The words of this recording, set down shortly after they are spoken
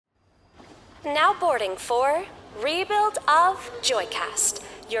Now boarding for Rebuild of Joycast,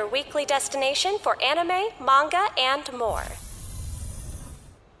 your weekly destination for anime, manga, and more.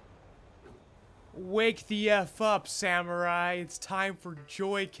 Wake the F up, samurai. It's time for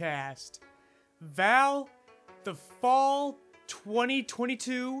Joycast. Val, the fall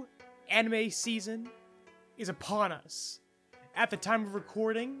 2022 anime season is upon us. At the time of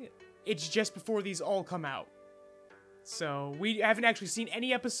recording, it's just before these all come out. So, we haven't actually seen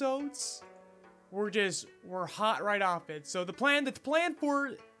any episodes. We're hot right off it. So the plan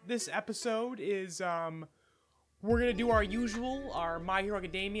for this episode is, we're gonna do our My Hero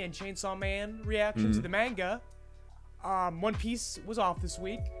Academia and Chainsaw Man reactions to the manga. One Piece was off this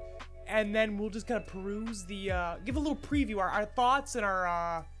week. And then we'll just kind of peruse give a little preview, our thoughts and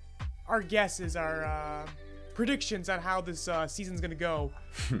our guesses, our predictions on how this season's gonna go.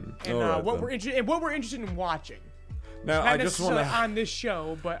 And what we're interested in watching. Now, Not I just want to on this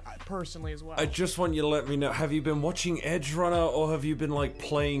show, but personally as well. I just want you to let me know, have you been watching Edge Runner, or have you been, like,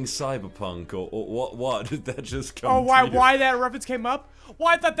 playing Cyberpunk, or what? Did that just come to you? Why that reference came up? Well,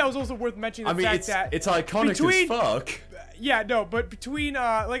 I thought that was also worth mentioning it's iconic as fuck. Yeah, no, but between,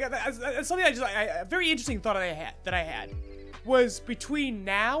 something a very interesting thought that I had was between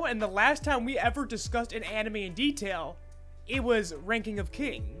now and the last time we ever discussed an anime in detail, it was Ranking of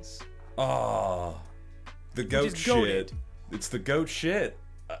Kings. The goat shit. It's the goat shit.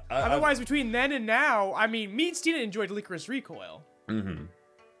 Otherwise, between then and now, I mean, me and Stina enjoyed Licorice Recoil.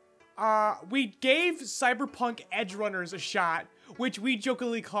 Mm-hmm. We gave Cyberpunk Edge Runners a shot, which we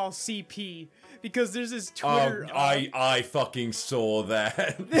jokingly call CP, because there's this Twitter... I fucking saw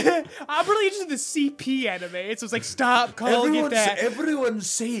that. I'm really interested in the CP anime, so it's like, stop calling it that. Everyone's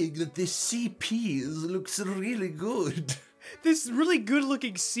saying that this CP looks really good. This really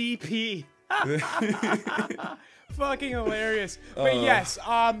good-looking CP. Fucking hilarious. But yes,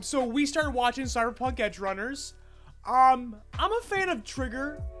 so we started watching Cyberpunk Edge Runners. I'm a fan of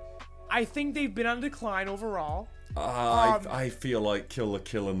Trigger. I think they've been on decline overall. I feel like Kill la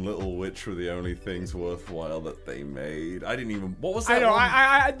Kill and Little Witch were the only things worthwhile that they made. I didn't even... What was that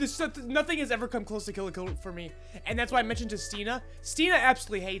one? Nothing has ever come close to Kill la Kill for me. And that's why I mentioned to Stina. Stina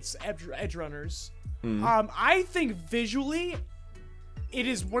absolutely hates Edge Runners. I think visually... it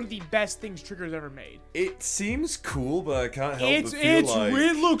is one of the best things Trigger's ever made. It seems cool, but I can't help but feel like...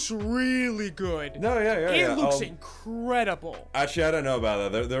 It looks really good. No, yeah. It looks incredible. Actually, I don't know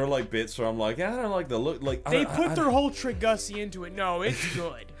about that. There are, like, bits where I'm like, I don't like the look. Like, they put their whole Trigussie into it. No, it's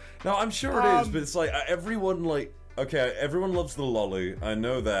good. No, I'm sure it is, but it's like, everyone, like... Okay, everyone loves the lolly. I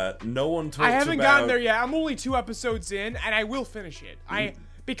know that. No one talks about... I haven't gotten there yet. I'm only 2 episodes in, and I will finish it.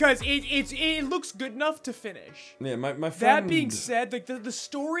 Because it looks good enough to finish. Yeah, my friend... That being said, like, the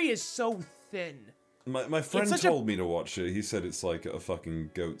story is so thin. My friend told me to watch it. He said it's like a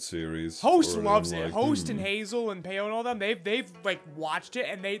fucking goat series. Host loves it. Host and Hazel and Peo and all them, they've like watched it,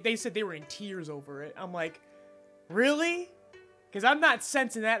 and they said they were in tears over it. I'm like, really? Because I'm not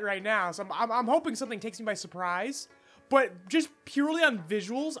sensing that right now. So I'm hoping something takes me by surprise. But just purely on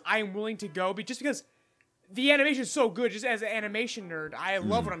visuals, I am willing to go. But just because... the animation is so good, just as an animation nerd. I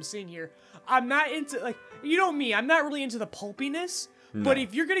love what I'm seeing here. I'm not into, like, you know me, I'm not really into the pulpiness, but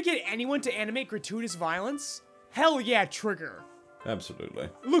if you're gonna get anyone to animate gratuitous violence, hell yeah, Trigger. Absolutely.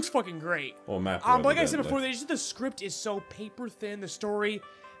 It looks fucking great. Or map. Like I said before, the script is so paper thin, the story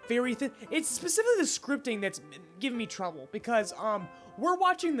very thin. It's specifically the scripting that's giving me trouble, because, we're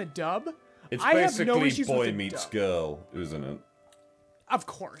watching the dub. It's I have no basically issues with boy the meets dub. girl, isn't it? Of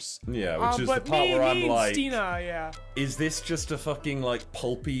course. Yeah, which is but the part where I'm like, Stina, yeah. Is this just a fucking, like,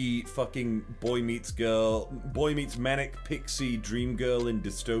 pulpy fucking boy meets manic pixie dream girl in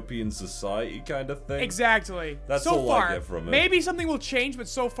dystopian society kind of thing? Exactly. That's so all far, I get from it. Maybe something will change, but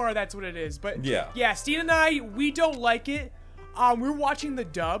so far that's what it is. But yeah, Stina and I, we don't like it. We're watching the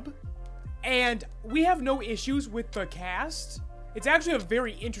dub, and we have no issues with the cast. It's actually a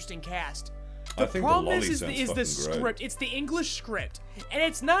very interesting cast. The problem is the script. Great. It's the English script. And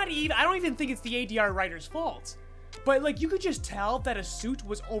it's not even, I don't even think it's the ADR writer's fault. But, like, you could just tell that a suit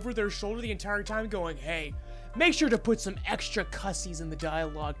was over their shoulder the entire time going, hey, make sure to put some extra cussies in the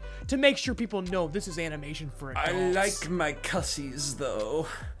dialogue to make sure people know this is animation for adults. I like my cussies, though.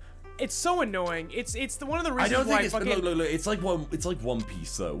 It's so annoying. It's one of the reasons I don't why think look, it's like One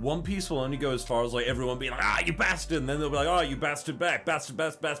Piece though. One Piece will only go as far as like everyone being like, you bastard, and then they'll be like, you bastard back,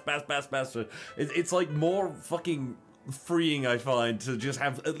 bastard. It's like more fucking freeing, I find, to just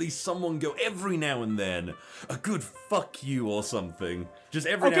have at least someone go every now and then a good fuck you or something. Just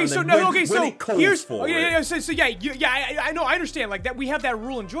every now and then. When it calls for it. I know, I understand. Like that, we have that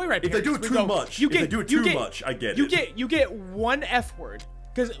rule in Joyride. If they do it too much, I get it. You get one F word.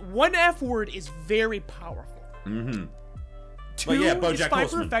 Because one F word is very powerful. Mm-hmm. Two But yeah, is BoJack fine for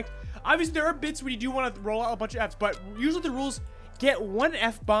Horseman. effect. Obviously, there are bits where you do want to roll out a bunch of Fs, but usually the rules get one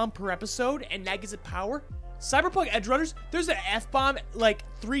F-bomb per episode, and that gives it power. Cyberpunk Edgerunners, there's an F-bomb like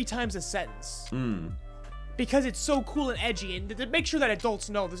 3 times a sentence. Because it's so cool and edgy, and to make sure that adults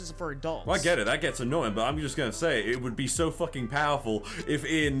know this is for adults. Well, I get it, that gets annoying, but I'm just gonna say, it would be so fucking powerful if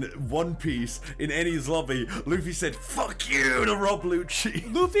in One Piece, in Enies lobby, Luffy said, "Fuck you" to Rob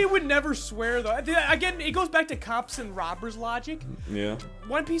Lucci. Luffy would never swear, though. Again, it goes back to cops and robbers logic. Yeah.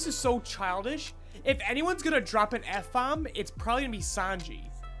 One Piece is so childish. If anyone's gonna drop an F-bomb, it's probably gonna be Sanji.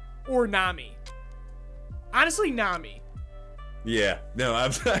 Or Nami. Honestly, Nami. Yeah. No,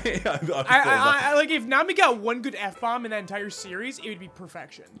 I'm I like, if Nami got one good F-bomb in that entire series, it would be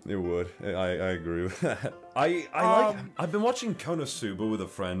perfection. It would. I agree with that. I've been watching Konosuba with a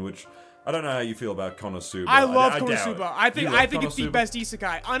friend, which I don't know how you feel about Konosuba. I love doubt it. Konosuba. I think it's the Konosuba? best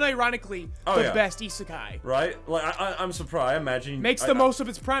isekai. Unironically, the best isekai. Right? Like I'm surprised. I imagine Makes the most of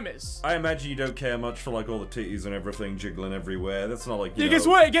its premise. I imagine you don't care much for like all the titties and everything jiggling everywhere. That's not like you Yeah,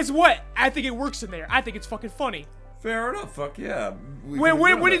 know. guess what? I think it works in there. I think it's fucking funny. Fair enough. Fuck yeah.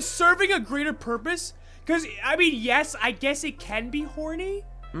 When it's serving a greater purpose, because I mean, yes, I guess it can be horny,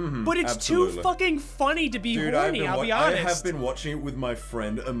 but it's absolutely. too fucking funny to be horny. I'll be honest. I have been watching it with my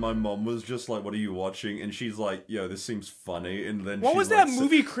friend, and my mom was just like, "What are you watching?" And she's like, "Yo, this seems funny." And then what she's was like, that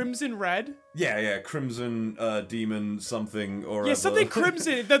movie, Crimson Red? Yeah, Crimson Demon something or Yeah, something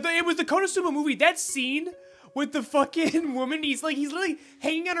Crimson. It was the Konosuba movie. That scene with the fucking woman, he's literally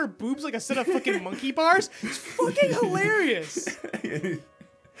hanging on her boobs like a set of fucking monkey bars. It's fucking hilarious.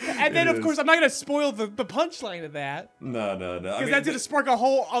 And then, of course, I'm not gonna spoil the punchline of that. No. Because that's gonna spark a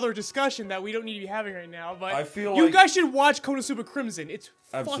whole other discussion that we don't need to be having right now. But I feel you like- guys should watch Konosuba Crimson. It's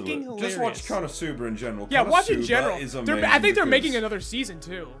Absolutely. fucking hilarious. Just watch Konosuba in general. Yeah, watch in Konosuba general. is I amazing think they're because- making another season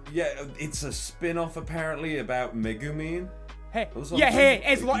too. Yeah, it's a spin-off apparently about Megumin. Hey, Or yeah, something.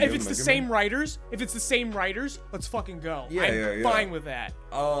 hey, Like, if it's the Megumin. same writers, let's fucking go. Yeah, I'm fine with that.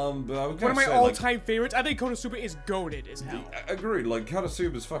 But I was One gonna of my say, all-time favorites. I think Konosuba is goated as hell. Agreed. Like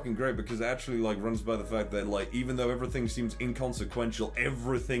Konosuba is fucking great because it actually like runs by the fact that like even though everything seems inconsequential,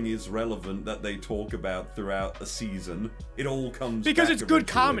 everything is relevant that they talk about throughout a season. It all comes Because back it's good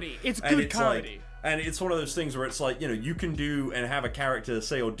eventually. comedy. It's And good comedy. Like, and it's one of those things where it's like, you know, you can do and have a character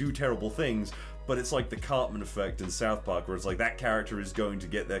say or do terrible things, but it's like the Cartman effect in South Park, where it's like that character is going to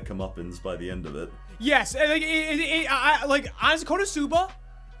get their comeuppance by the end of it. Yes, and like honestly, Konosuba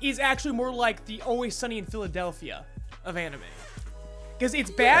is actually more like the Always Sunny in Philadelphia of anime, because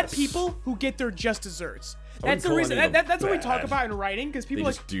it's bad people who get their just desserts. That's the call reason. any of them That's what we talk bad. about in writing, because They people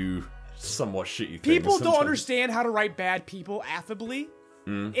just do somewhat shitty things. people don't sometimes. understand how to write bad people affably,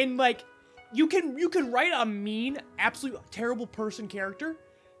 and like you can write a mean, absolute terrible person character.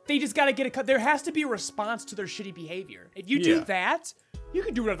 They just gotta get a cut. There has to be a response to their shitty behavior. If you do Yeah. that, you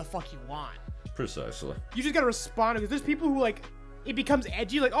can do whatever the fuck you want. Precisely. You just gotta respond, because there's people who like it becomes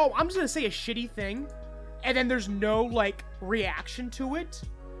edgy, like, oh, I'm just gonna say a shitty thing, and then there's no like reaction to it.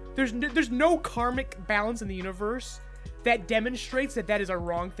 There's no karmic balance in the universe that demonstrates that that is a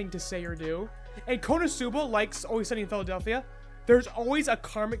wrong thing to say or do. And Konosuba, like Always Sunny in Philadelphia, there's always a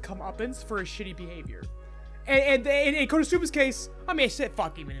karmic comeuppance for a shitty behavior. And in Konosuba's case, I mean, I said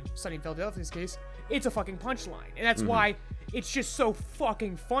fuck even in Sunny in Philadelphia's case, it's a fucking punchline. And that's why it's just so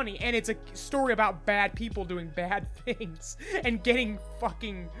fucking funny. And it's a story about bad people doing bad things and getting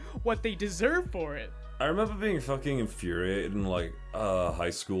fucking what they deserve for it. I remember being fucking infuriated in like high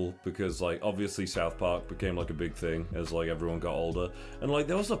school because like obviously South Park became like a big thing as like everyone got older, and like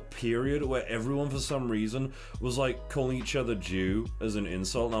there was a period where everyone for some reason was like calling each other Jew as an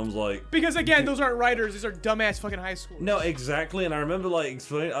insult, and I was like, Because again, those aren't writers, these are dumbass fucking high schoolers. no, exactly. And I remember like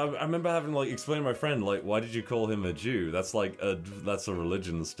I remember having like explain to my friend like, why did you call him a Jew? That's like that's a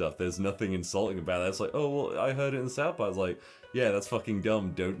religion stuff. There's nothing insulting about that. It's like, oh well, I heard it in South Park. I was like, yeah, that's fucking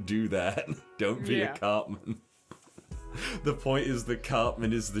dumb. Don't do that. Don't be a Cartman. The point is the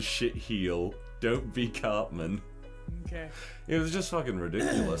Cartman is the shit heel. Don't be Cartman. Okay. It was just fucking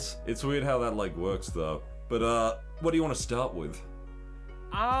ridiculous. It's weird how that like works though. But what do you want to start with?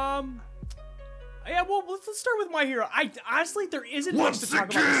 Yeah, well, let's start with My Hero. Honestly, there isn't much to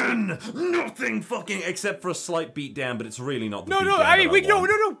talk about this week. Nothing fucking except for a slight beat down, but it's really not the No, beat no, down I mean, that no.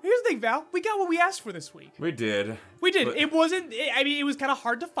 want. Here's the thing, Val. We got what we asked for this week. We did. We did. But- It wasn't. I mean, it was kind of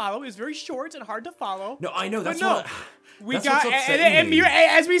hard to follow. It was very short and hard to follow. No, I know. But That's no, what. we that's got. what's And upsetting me.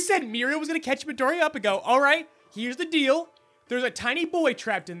 as we said, Muriel was gonna catch Midori up and go, "All right, here's the deal. There's a tiny boy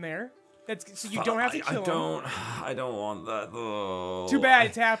trapped in there So you don't have to kill him. I don't want that though. Too bad,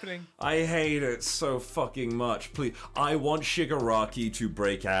 it's happening. I hate it so fucking much. Please, I want Shigaraki to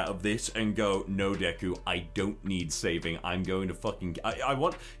break out of this and go, no, Deku, I don't need saving. I'm going to fucking... I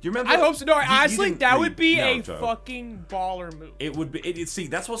want... Do you remember... I hope so. No, honestly, that would be Naruto. a fucking baller move. It would be... See,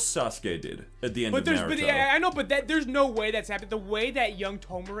 that's what Sasuke did at the end of Naruto. Yeah, I know, but there's no way that's happening. The way that young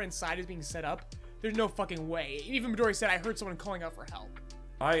Tomura inside is being set up, there's no fucking way. Even Midori said, I heard someone calling out for help.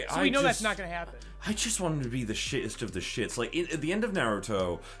 So we know that's not gonna happen. I just want him to be the shittest of the shits. Like, at the end of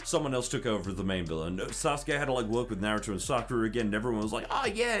Naruto, someone else took over the main villain. Sasuke had to, like, work with Naruto and Sakura again, and everyone was like,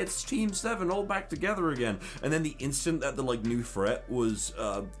 yeah, it's Team 7 all back together again. And then the instant that the, like, new threat was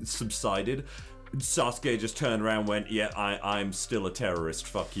subsided, Sasuke just turned around and went, yeah, I'm still a terrorist,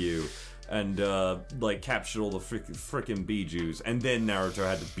 fuck you. And, like, captured all the frickin' Bijus. And then Naruto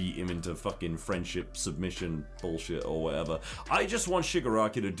had to beat him into fucking friendship submission bullshit or whatever. I just want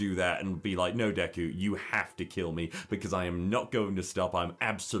Shigaraki to do that and be like, no, Deku, you have to kill me because I am not going to stop. I'm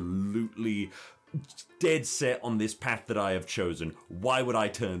absolutely dead set on this path that I have chosen. Why would I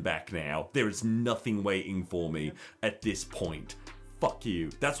turn back now? There is nothing waiting for me at this point. Fuck you.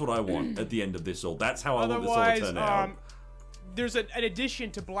 That's what I want at the end of this all. That's how I want this all to turn out. There's an addition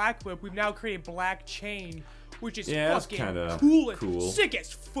to Black Whip. We've now created Black Chain, which is fucking cool. Sick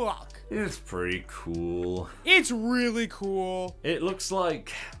as fuck. It's pretty cool. It's really cool. It looks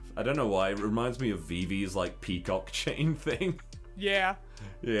like, I don't know why, it reminds me of Vivi's, like, peacock chain thing. Yeah.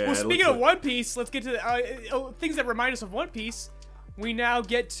 Yeah. Well, speaking of One Piece, let's get to things that remind us of One Piece. We now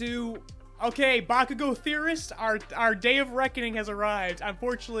get to, okay, Bakugo Theorist, our day of reckoning has arrived.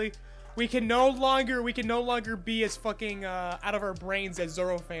 Unfortunately, we can no longer be as fucking out of our brains as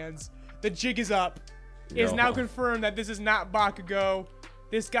Zoro fans. The jig is up. It is now confirmed that this is not Bakugo.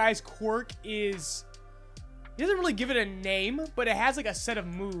 This guy's quirk is... He doesn't really give it a name, but it has like a set of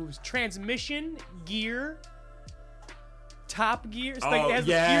moves. Transmission, gear, top gear. It's like it has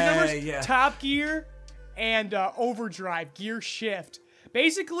gear numbers. Top gear, and overdrive, gear shift.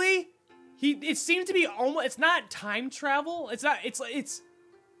 Basically, it seems to be almost... It's not time travel. It's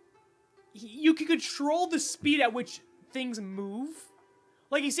you can control the speed at which things move.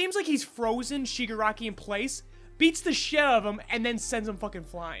 Like, he seems like he's frozen Shigaraki in place, beats the shit out of him, and then sends him fucking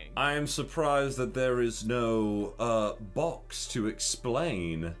flying. I am surprised that there is no box to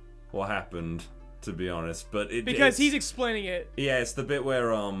explain what happened, to be honest. But because he's explaining it. Yeah, it's the bit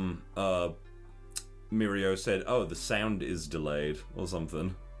where Mirio said, "Oh, the sound is delayed," or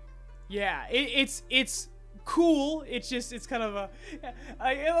something. Yeah, it's cool. It's kind of a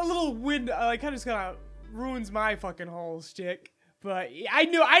little wind. Kind of just kind of ruins my fucking whole shtick. But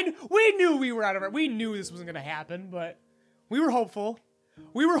we knew we were out of it. We knew this wasn't gonna happen, but we were hopeful.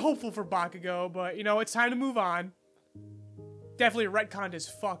 We were hopeful for Bakugo, but you know it's time to move on. Definitely retconned as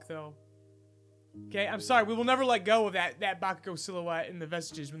fuck though. Okay, I'm sorry. We will never let go of that Bakugo silhouette in the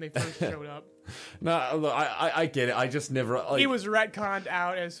vestiges when they first showed up. No, look, I get it. I just never. Like, it was retconned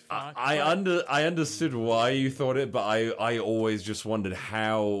out as fuck. I understood why you thought it, but I always just wondered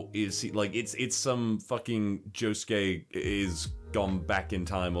how is he, like, it's some fucking Josuke is gone back in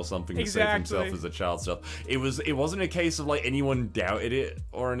time or something to save himself as a child stuff. It wasn't a case of like anyone doubted it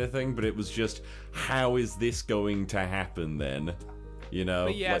or anything, but it was just, how is this going to happen then? You know?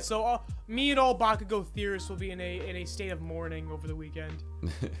 But yeah, like, so me and all Bakugo theorists will be in a state of mourning over the weekend.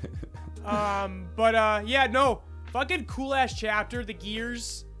 Yeah, no, fucking cool ass chapter. The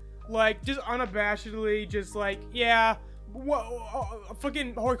gears, like, just unabashedly, just like, yeah,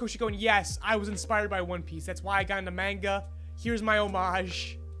 fucking Horikoshi going, yes, I was inspired by One Piece. That's why I got into manga. Here's my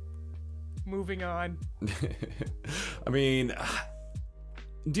homage. Moving on. I mean,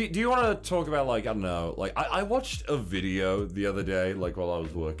 do you want to talk about, like, I don't know, like, I watched a video the other day, like, while I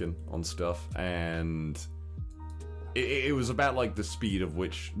was working on stuff, and it was about, like, the speed of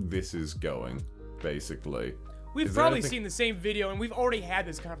which this is going, basically. We've probably seen the same video, and we've already had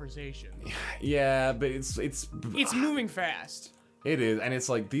this conversation. Yeah, but it's moving fast. It is, and it's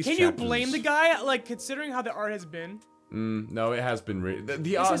like these. Can you blame the guy? Like, considering how the art has been. No, it has been.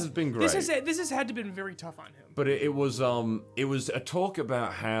 The art has been great. This has had to been very tough on him. But it was a talk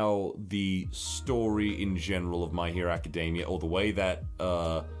about how the story in general of My Hero Academia, or the way that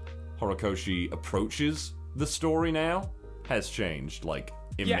Horikoshi approaches the story now, has changed, like,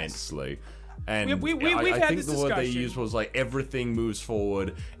 immensely. Yes. And I think the word they used was like, everything moves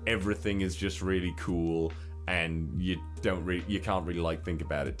forward, everything is just really cool, and you can't really like think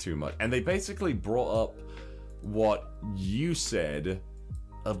about it too much. And they basically brought up what you said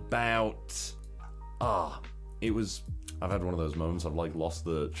about I've had one of those moments, I've like lost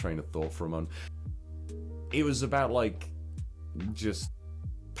the train of thought for a moment. It was about like just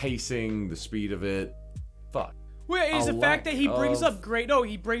pacing, the speed of it. Fuck. Well, is the fact that he brings up great. No,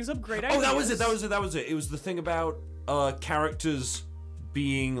 he brings up great ideas. Oh, that was it. It was the thing about characters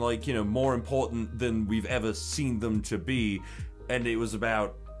being like, you know, more important than we've ever seen them to be, and it was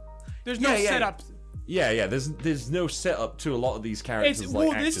about. There's no setup. Yeah. There's no setup to a lot of these characters.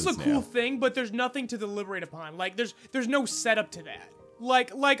 This is a cool thing, but there's nothing to deliberate upon. Like, there's no setup to that.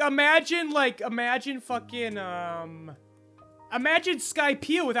 Like imagine fucking imagine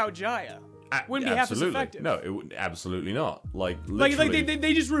Skypiea without Jaya. Wouldn't be half as effective. No, it would absolutely not. Like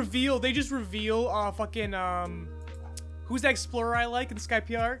they just reveal fucking who's that explorer I like in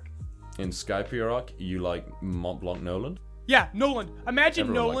Skypiea arc? In Skypiea arc, you like Mont Blanc Nolan? Yeah, Nolan. Imagine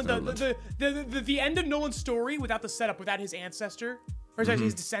Everyone Nolan, likes the end of Nolan's story without the setup, without his ancestor, or sorry,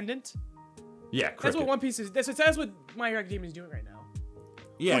 his descendant. Yeah, cricket. That's what One Piece is. That's what My Hero Academia is doing right now.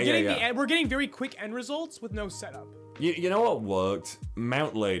 Yeah, we're getting very quick end results with no setup. You know what worked?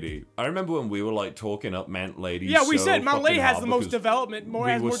 Mount Lady. I remember when we were like talking up Mount Lady. Yeah, we so said Mount Lady has the most because development, more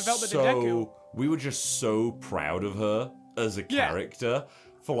development than Deku. We were just so proud of her as a character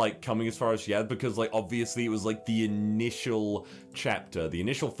for like coming as far as she had, because like obviously it was like the initial chapter, the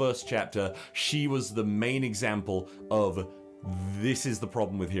initial first chapter. She was the main example of this is the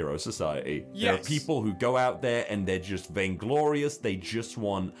problem with Hero Society. Yes. There are people who go out there and they're just vainglorious. They just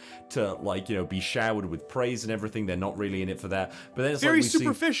want to, like, you know, be showered with praise and everything. They're not really in it for that. But then it's very like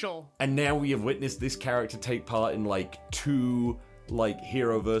superficial. And now we have witnessed this character take part in like 2 like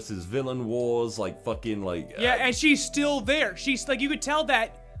hero versus villain wars, like fucking like and she's still there. She's like, you could tell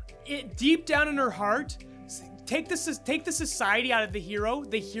that deep down in her heart, take the society out of the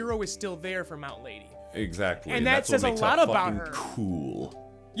hero is still there for Mount Lady. Exactly, and that says a lot about her. Cool.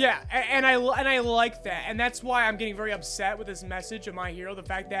 Yeah, and I like that, and that's why I'm getting very upset with this message of My Hero. The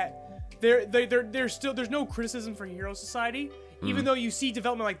fact that there's no criticism for Hero Society, even though you see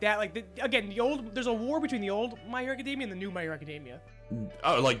development like that. Like there's a war between the old My Hero Academia and the new My Hero Academia.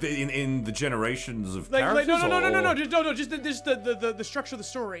 Oh, like in the generations of characters? No. Just the structure of the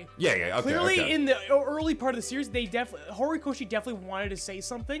story. Yeah. Okay. Clearly, in the early part of the series, Horikoshi definitely wanted to say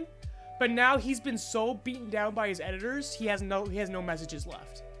something. But now he's been so beaten down by his editors, he has no messages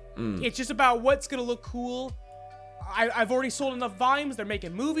left. It's just about what's gonna look cool. I've already sold enough volumes. They're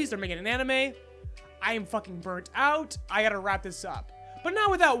making movies. They're making an anime. I am fucking burnt out. I gotta wrap this up. But not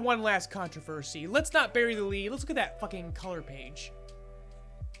without one last controversy. Let's not bury the lead. Let's look at that fucking color page.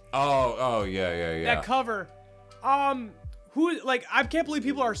 Oh yeah. That cover. I can't believe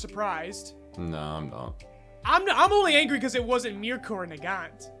people are surprised. No, I'm not. I'm only angry because it wasn't Mirko or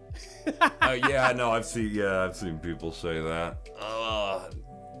Nagant. Yeah, no, I've seen people say that.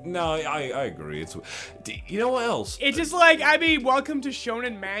 No, I agree. You know what else? It's just like, welcome to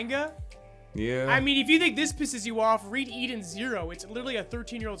shonen manga. Yeah. If you think this pisses you off, read Eden Zero. It's literally a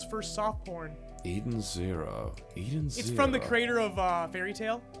 13-year-old's first soft porn. Eden Zero. It's from the creator of Fairy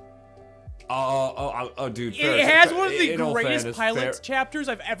Tail. Oh, dude. It has one of the greatest pilot chapters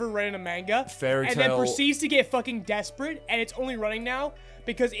I've ever read in a manga. Fairy Tail. And then proceeds to get fucking desperate, and it's only running now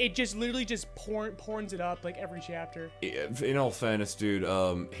because it just literally porns it up like every chapter. In all fairness, dude,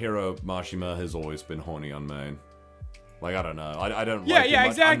 Hiro Mashima has always been horny on main. Like, I don't know. I don't like it much.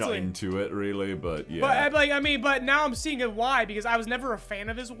 Exactly. I'm not into it, really, but yeah. But now I'm seeing it why, because I was never a fan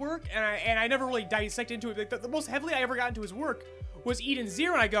of his work, and I never really dissected into it. Like, the most heavily I ever got into his work was Eden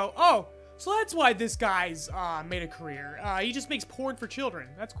Zero, and I go, oh, so that's why this guy's made a career. He just makes porn for children.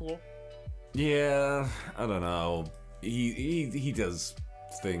 That's cool. Yeah, I don't know. He does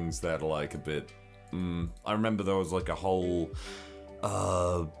things that are like a bit... I remember there was like a whole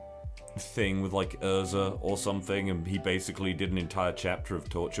thing with like Urza or something, and he basically did an entire chapter of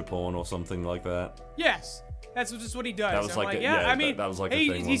torture porn or something like that. Yes, that's just what he does. That was that was like a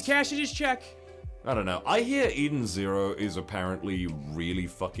thing. He's cashing his check. I don't know. I hear Eden Zero is apparently really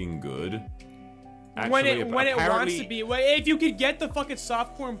fucking good. Actually, when it wants to be. If you could get the fucking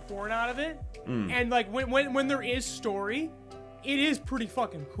softcore porn out of it, and like when there is story, it is pretty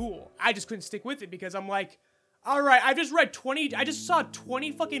fucking cool. I just couldn't stick with it because I'm like, all right, I just saw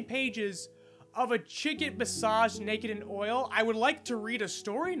 20 fucking pages of a chick get massaged naked in oil. I would like to read a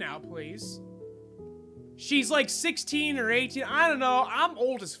story now, please. She's like 16 or 18. I don't know. I'm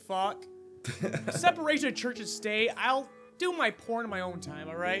old as fuck. Separation of church and state. I'll do my porn in my own time,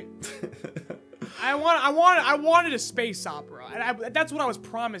 all right? I wanted a space opera, and that's what I was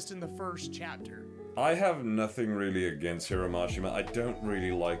promised in the first chapter. I have nothing really against Hiro Mashima. I don't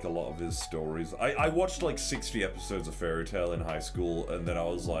really like a lot of his stories. I watched like 60 episodes of Fairy Tail in high school, and then I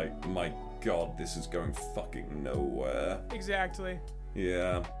was like, my god, this is going fucking nowhere. Exactly.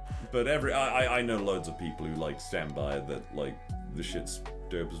 Yeah, but I know loads of people who like stand by that, like the shit's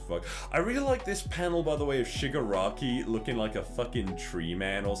dope as fuck. I really like this panel, by the way, of Shigaraki looking like a fucking tree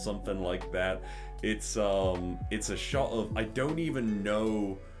man or something like that. It's a shot of, I don't even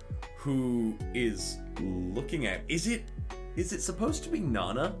know who is looking at. Is it supposed to be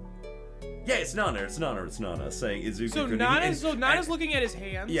Nana? Yeah, it's Nana saying Izuku. So Nana's looking at his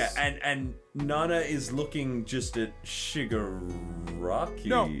hands. Yeah, and Nana is looking just at Shigaraki.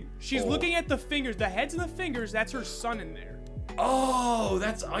 No, she's looking at the fingers, the heads and the fingers. That's her son in there. Oh,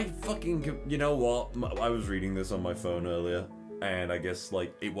 you know what? I was reading this on my phone earlier, and I guess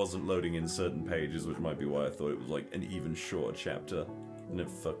like it wasn't loading in certain pages, which might be why I thought it was like an even shorter chapter. And it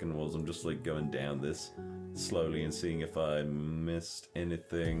fucking was. I'm just like going down this slowly and seeing if I missed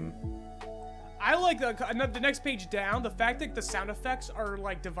anything. I like the next page down, the fact that the sound effects are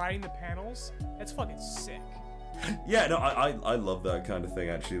like dividing the panels. That's fucking sick. Yeah, no, I love that kind of thing,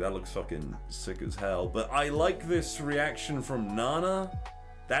 actually. That looks fucking sick as hell. But I like this reaction from Nana.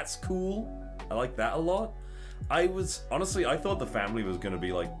 That's cool. I like that a lot. Honestly, I thought the family was gonna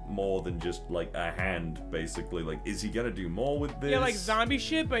be like more than just like a hand, basically. Like, is he gonna do more with this? Yeah, like zombie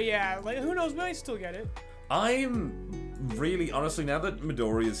shit, but yeah, like who knows, we might still get it. I'm really, honestly, now that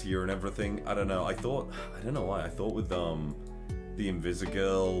Midori is here and everything, I don't know why, I thought with the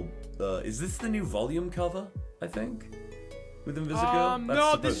Invisigirl, is this the new volume cover, I think? With Invisigirl?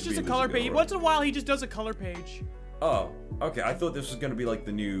 No, this is just a color page. Right? Once in a while, he just does a color page. Oh, okay. I thought this was gonna be like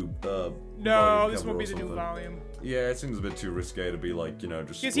the new. No, this won't be the new volume. Yeah, it seems a bit too risque to be like, you know,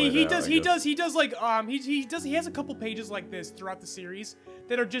 just. Because he has a couple pages like this throughout the series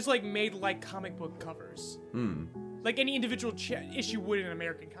that are just like made like comic book covers. Like any individual issue would in an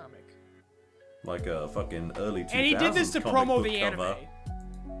American comic. Like a fucking early 2000s. And he did this to promo the anime.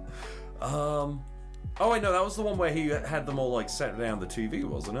 Oh wait, no, that was the one where he had them all like set down the TV,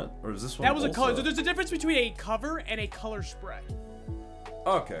 wasn't it? Or is this one? That was also a color. So there's a difference between a cover and a color spread.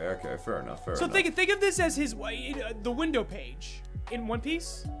 Okay, fair enough. So think of this as his the window page in One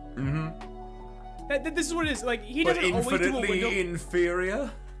Piece. This is what it is. Like he doesn't always do a window. But infinitely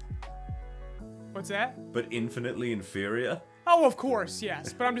inferior. What's that? But infinitely inferior. Oh, of course,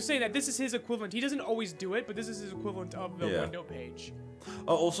 yes. But I'm just saying that this is his equivalent. He doesn't always do it, but this is his equivalent of the window page.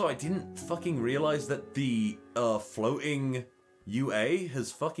 Oh, also, I didn't fucking realize that the floating UA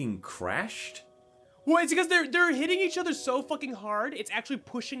has fucking crashed. Well, it's because they're hitting each other so fucking hard, it's actually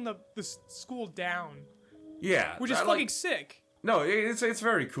pushing the school down. Yeah. Which is fucking sick. No, it's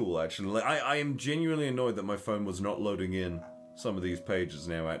very cool, actually. I am genuinely annoyed that my phone was not loading in some of these pages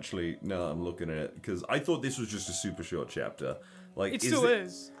now, actually, now that I'm looking at it, because I thought this was just a super short chapter. Like, it still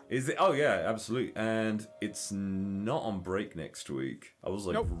is. Is it? Oh yeah, absolutely. And it's not on break next week. I was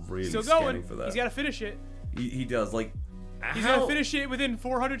like really still scanning going for that. He's got to finish it. He does. Like, he's got to finish it within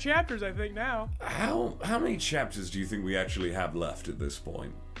 400 chapters, I think now. How many chapters do you think we actually have left at this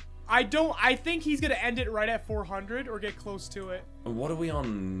point? I think he's gonna end it right at 400 or get close to it. And what are we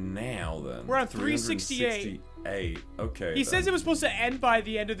on now then? We're on 368. Okay. He says it was supposed to end by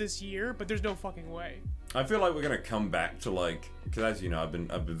the end of this year, but there's no fucking way. I feel like we're gonna come back to like, because as you know, I've been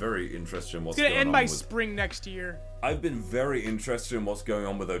very interested in what's going on. It's gonna end by spring next year. I've been very interested in what's going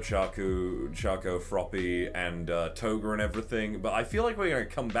on with Chaco, Froppy, and Toga and everything, but I feel like we're gonna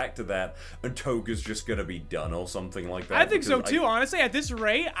come back to that, and Toga's just gonna be done or something like that. I think so too. Honestly, at this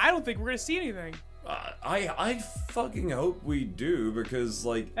rate, I don't think we're gonna see anything. I fucking hope we do, because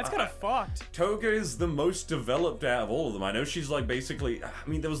like that's kind of fucked. Toga is the most developed out of all of them. I know she's like basically. I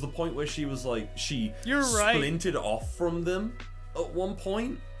mean, there was the point where she was like splintered off from them at one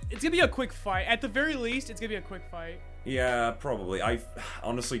point. It's gonna be a quick fight. At the very least, it's gonna be a quick fight. Yeah, probably. I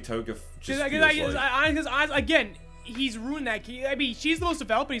honestly, Toga just again, he's ruined that key. I mean, she's the most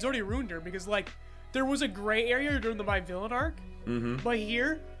developed, but he's already ruined her because like there was a gray area during the My Villain arc, but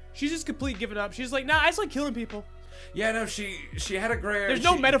here. She's just completely given up. She's like, nah, I just like killing people. Yeah, no, she had a gray area. There's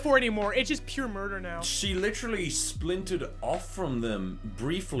no metaphor anymore. It's just pure murder now. She literally splintered off from them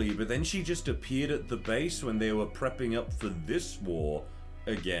briefly, but then she just appeared at the base when they were prepping up for this war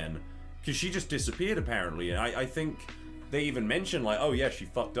again. Because she just disappeared, apparently. And I think they even mentioned, like, oh yeah, she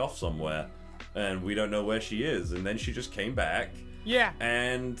fucked off somewhere. And we don't know where she is. And then she just came back. Yeah.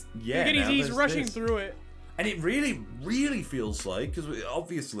 And yeah, he's rushing through it. And it really, really feels like, because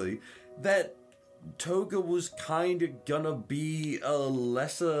obviously, that Toga was kind of gonna be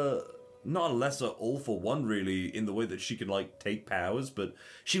not a lesser all for one, really, in the way that she could, like, take powers, but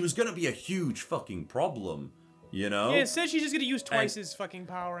she was gonna be a huge fucking problem, you know? Yeah, it says she's just gonna use twice his fucking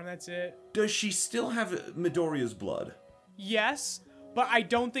power, and that's it. Does she still have Midoriya's blood? Yes, but I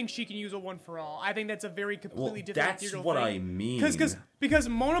don't think she can use a one for all. I think that's a very completely different that's ethereal what thing. I mean. Because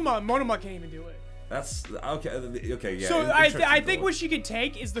Monoma can't even do it. That's okay, yeah. So I think what she could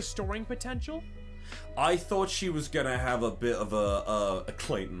take is the storing potential. I thought she was gonna have a bit of a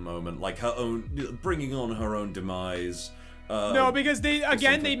Clayton moment, like her own, bringing on her own demise. No, because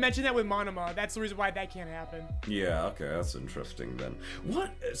they mentioned that with Monoma. That's the reason why that can't happen. Yeah, okay, that's interesting then.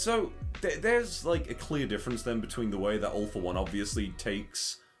 What? So there's like a clear difference then between the way that All for One obviously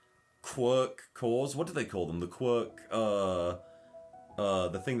takes quirk cores. What do they call them? The quirk,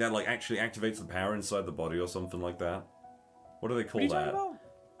 the thing that like actually activates the power inside the body or something like that. What do they call What are you that? talking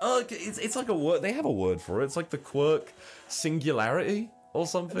about? It's like a word. They have a word for it. It's like the quirk singularity or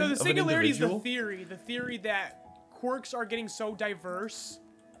something. No, the singularity is the individual. theory. The theory that quirks are getting so diverse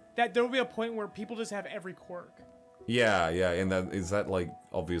that there will be a point where people just have every quirk. Yeah, and that is that like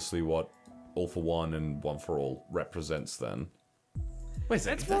obviously what All for One and One for All represents then. Wait a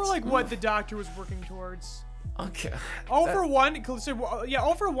second, That's more like what the Doctor was working towards. Okay. All for One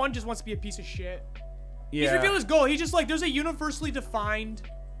just wants to be a piece of shit. He's Yeah. revealed his goal. He's just like, there's a universally defined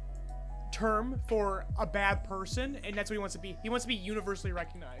term for a bad person, and that's what he wants to be. He wants to be universally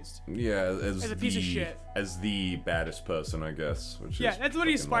recognized. Yeah, as a piece of shit. As the baddest person, I guess. Which Yeah, is that's what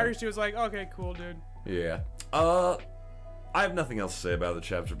he fucking aspires to. Is like, okay, cool, dude. Yeah. I have nothing else to say about the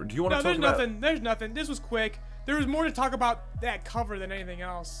chapter, but do you want to talk about... There's nothing. This was quick. There was more to talk about that cover than anything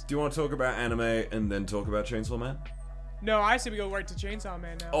else. Do you want to talk about anime and then talk about Chainsaw Man? No, I say we go right to Chainsaw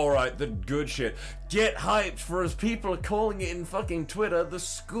Man now. Alright, the good shit. Get hyped for, as people are calling it in fucking Twitter, the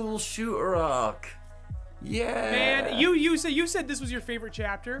school shooter arc. Yeah. Man, you said this was your favorite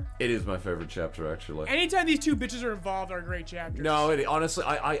chapter. It is my favorite chapter, actually. Anytime these two bitches are involved are great chapters. No, honestly,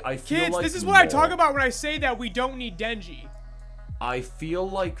 I feel Kids, like this is what I talk about when I say that we don't need Denji. I feel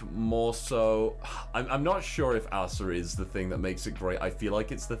like more so... I'm not sure if Asa is the thing that makes it great. I feel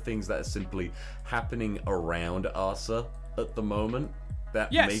like it's the things that are simply happening around Asa at the moment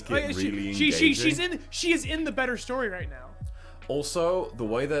that make it really engaging. She is in the better story right now. Also, the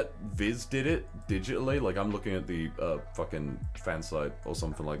way that Viz did it digitally, like I'm looking at the fucking fan site or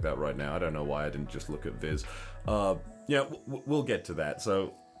something like that right now. I don't know why I didn't just look at Viz. Yeah, we'll get to that.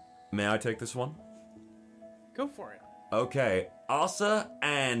 So, may I take this one? Go for it. Okay, Asa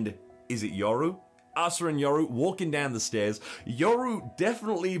and... is it Yoru? Asa and Yoru walking down the stairs. Yoru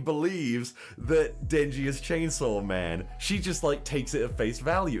definitely believes that Denji is Chainsaw Man. She just, like, takes it at face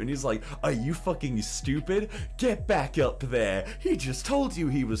value. And he's like, are you fucking stupid? Get back up there. He just told you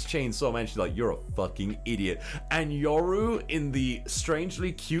he was Chainsaw Man. She's like, you're a fucking idiot. And Yoru, in the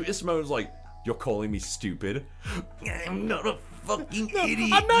strangely cutest moment, is like, you're calling me stupid? I'm not a fucking idiot.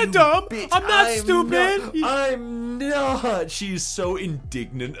 I'm not dumb. Bitch. I'm not stupid. I'm not. She's so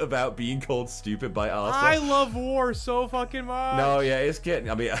indignant about being called stupid by Asa. I love war so fucking much. No, yeah, it's getting...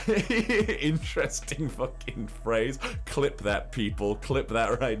 I mean, interesting fucking phrase. Clip that, people. Clip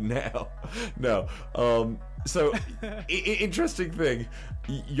that right now. No. So, interesting thing.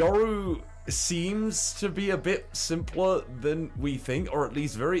 Yoru seems to be a bit simpler than we think, or at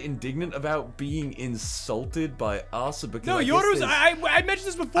least very indignant about being insulted by Asa. Because no, Yoru's. I mentioned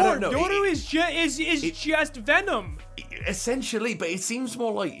this before. Yoru is just Venom. Essentially, but it seems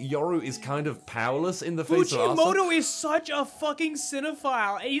more like Yoru is kind of powerless in the face of Asa. Fujimoto is such a fucking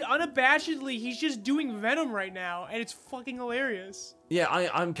cinephile. Unabashedly, he's just doing Venom right now, and it's fucking hilarious. Yeah,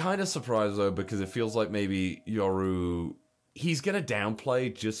 I'm kind of surprised though, because it feels like maybe Yoru... he's gonna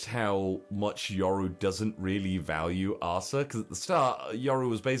downplay just how much Yoru doesn't really value Asa, because at the start, Yoru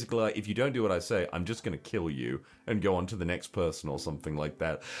was basically like, if you don't do what I say, I'm just gonna kill you, and go on to the next person or something like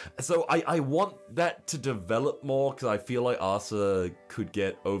that. So I want that to develop more, because I feel like Asa could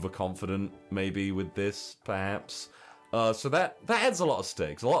get overconfident, maybe, with this, perhaps. So that adds a lot of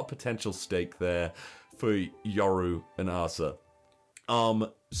stakes, a lot of potential stake there for Yoru and Asa.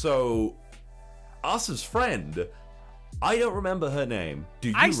 So, Asa's friend... I don't remember her name. Do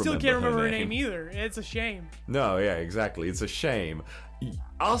you? I still can't remember her name either. It's a shame. No, yeah, exactly. It's a shame.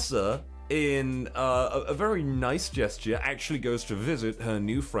 Asa, in a very nice gesture, actually goes to visit her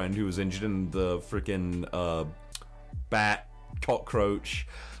new friend who was injured in the freaking bat cockroach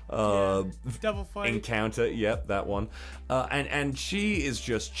devil fight encounter. Yep, that one. And she is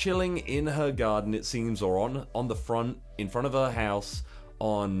just chilling in her garden, it seems, or on the front, in front of her house,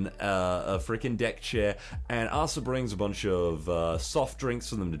 on a freaking deck chair, and Asa brings a bunch of soft drinks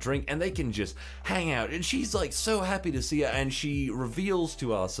for them to drink, and they can just hang out, and she's like so happy to see her, and she reveals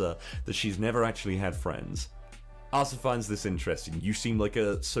to Asa that she's never actually had friends. Asa finds this interesting. You seem like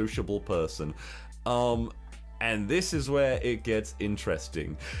a sociable person. And this is where it gets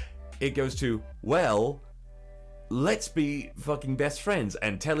interesting. It goes to, well, let's be fucking best friends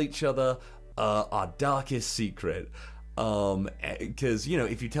and tell each other our darkest secret. Because, you know,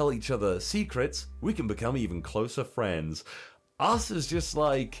 if you tell each other secrets, we can become even closer friends. Asa's just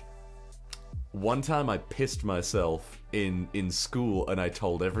like, one time I pissed myself in school and I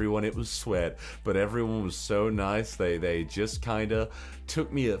told everyone it was sweat, but everyone was so nice, they just kinda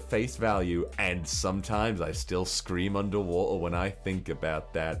took me at face value, and sometimes I still scream underwater when I think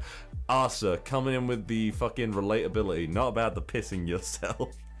about that. Asa, coming in with the fucking relatability, not about the pissing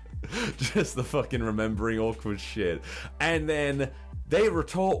yourself. Just the fucking remembering awkward shit. And then they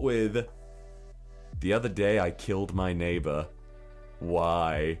retort with, the other day I killed my neighbor.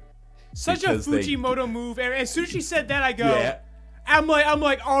 Why? Such Because a Fujimoto move. And as soon as she said that, I go, Yeah. I'm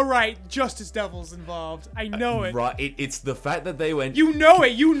like, all right, Justice Devil's involved. I know it. Right, it's the fact that they went... You know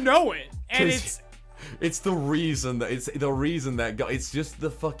it. And It's the reason that guy. It's just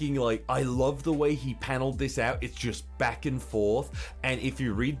the fucking, like, I love the way he paneled this out. It's just back and forth. And if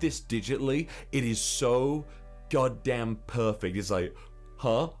you read this digitally, it is so goddamn perfect. It's like,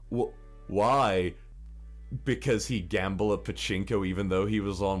 huh? Why? Because he gambled at pachinko even though he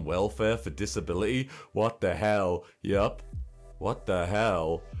was on welfare for disability? What the hell? Yup. What the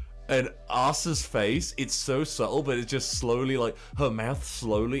hell? And Asa's face, it's so subtle, but it's just slowly, like, her mouth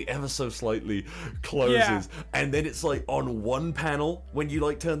slowly, ever so slightly, closes. Yeah. And then it's like, on one panel, when you,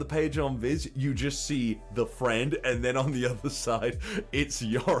 like, turn the page on Viz, you just see the friend, and then on the other side, it's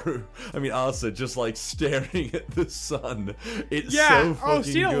Yoru. I mean, Asa just, like, staring at the sun. It's so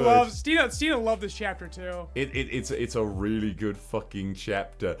fucking good. Stina loved this chapter, too. It's a really good fucking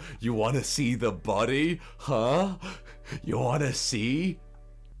chapter. You wanna see the body? Huh? You wanna see?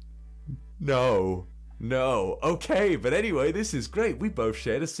 No. Okay, but anyway, this is great. We both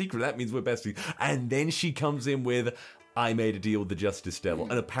shared a secret. That means we're besties. And then she comes in with, I made a deal with the Justice Devil.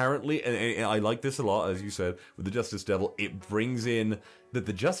 And apparently, and I like this a lot, as you said, with the Justice Devil, it brings in that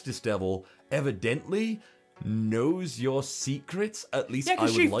the Justice Devil evidently knows your secrets. At least I would like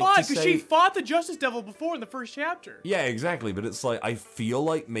to say... because she fought the Justice Devil before in the first chapter. Yeah, exactly, but it's like, I feel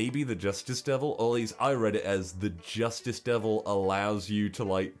like maybe the Justice Devil, or at least I read it as the Justice Devil allows you to,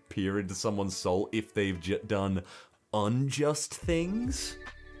 like, peer into someone's soul if they've done unjust things.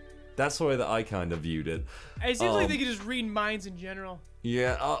 That's the way that I kind of viewed it. It seems like they could just read minds in general.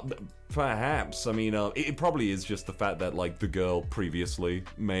 Yeah, perhaps. I mean, it probably is just the fact that, like, the girl previously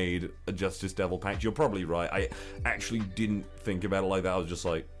made a Justice Devil pact. You're probably right. I actually didn't think about it like that. I was just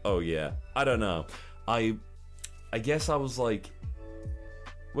like, oh yeah. I don't know. I guess I was like,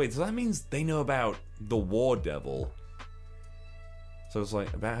 wait, so that means they know about the War Devil. So it's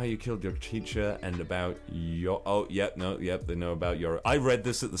like, about how you killed your teacher and about your... Oh, yep, they know about your... I read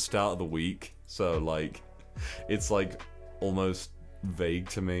this at the start of the week, so, like, it's, like, almost vague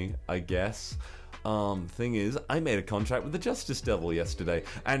to me, I guess. Thing is, I made a contract with the Justice Devil yesterday,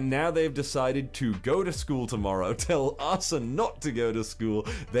 and now they've decided to go to school tomorrow. Tell Asa not to go to school.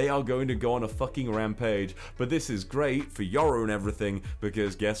 They are going to go on a fucking rampage. But this is great for Yoru and everything,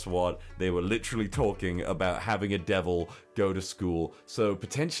 because guess what? They were literally talking about having a devil go to school. So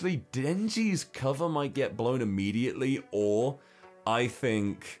potentially Denji's cover might get blown immediately, or I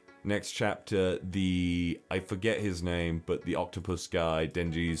think next chapter, I forget his name, but the octopus guy,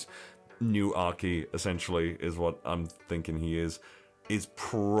 Denji's new Archie, essentially, is what I'm thinking he is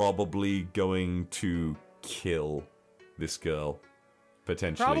probably going to kill this girl,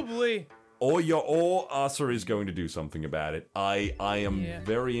 potentially. Probably. Or Asa is going to do something about it. I am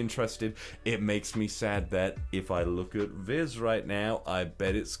very interested. It makes me sad that if I look at Viz right now, I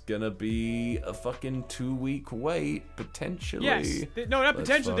bet it's gonna be a fucking 2-week wait, potentially. Yes. No, not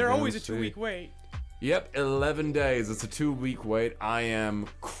potentially. They're always a 2-week wait. Yep, 11 days. It's a 2-week wait. I am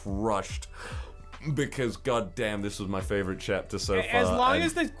crushed. Because, goddamn, this was my favorite chapter so far. As long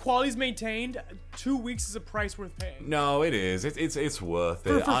as the quality's maintained, 2 weeks is a price worth paying. No, it is. It's worth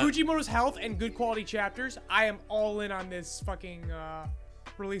it. For Fujimoto's health and good quality chapters, I am all in on this fucking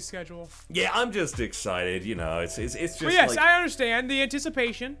release schedule. Yeah, I'm just excited. You know, it's just. But yes, like, I understand the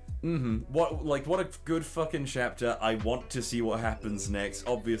anticipation. What a good fucking chapter. I want to see what happens next.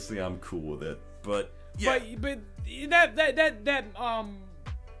 Obviously, I'm cool with it. But yeah. But that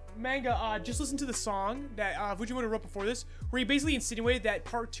manga, just listen to the song that Fujimoto wrote before this, where he basically insinuated that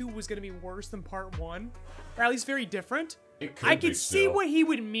part 2 was gonna be worse than part 1, or at least very different. I could see what he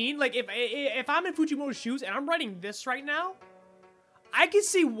would mean. Like if I'm in Fujimoto's shoes and I'm writing this right now, I could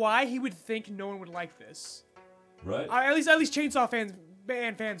see why he would think no one would like this. Right. At least Chainsaw fans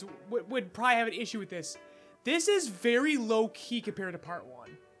would probably have an issue with this. This is very low key compared to part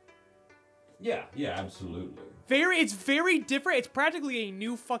 1. Yeah, absolutely. It's very different. It's practically a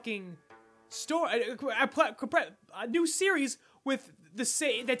new fucking a new series with the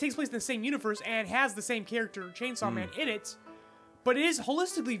same that takes place in the same universe and has the same character Chainsaw Man in it, but it is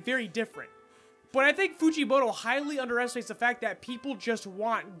holistically very different. But I think Fujimoto highly underestimates the fact that people just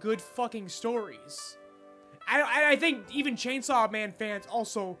want good fucking stories. I think even Chainsaw Man fans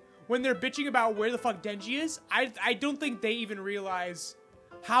also, when they're bitching about where the fuck Denji is, I don't think they even realize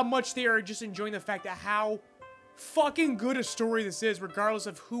how much they are just enjoying the fact that how fucking good a story this is, regardless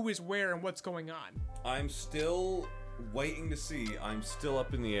of who is where and what's going on. I'm still waiting to see. I'm still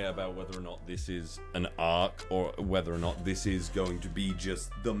up in the air about whether or not this is an arc or whether or not this is going to be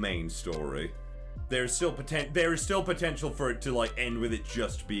just the main story. There is still potential for it to like end with it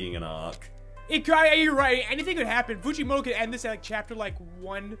just being an arc. You're right. Anything could happen. Fujimoto could end this at like chapter like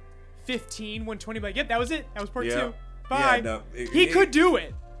 115, 120. Like, yep, that was it. That was part 2. Bye. Yeah, no, he could do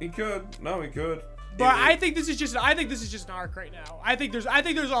it. He could. No, he could. But I think this is just an arc right now. I think there's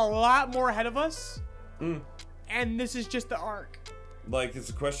a lot more ahead of us. And this is just the arc. Like, it's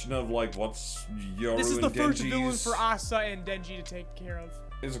a question of like what's Yoru This is and the first Denji's... villain for Asa and Denji to take care of.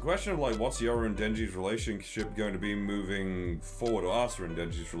 It's a question of like what's Yoru and Denji's relationship going to be moving forward, or Asa and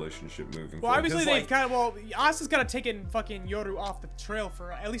Denji's relationship moving forward. Well, obviously they've Asa's kind of taken fucking Yoru off the trail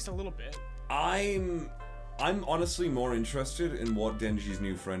for at least a little bit. I'm honestly more interested in what Denji's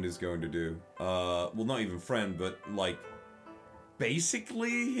new friend is going to do. Well, not even friend, but like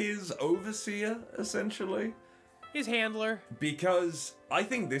basically his overseer, essentially. His handler. Because I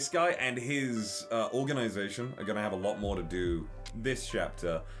think this guy and his organization are going to have a lot more to do this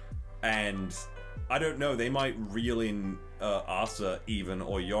chapter. And I don't know, they might reel in Asa even,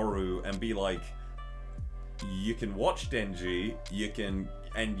 or Yoru, and be like, you can watch Denji, you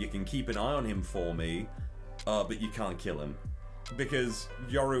can keep an eye on him for me, but you can't kill him. Because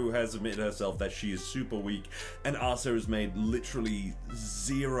Yoru has admitted herself that she is super weak, and Asa has made literally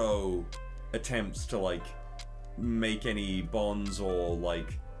 0 attempts to, like, make any bonds or,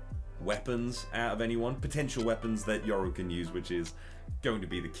 like, weapons out of anyone. Potential weapons that Yoru can use, which is going to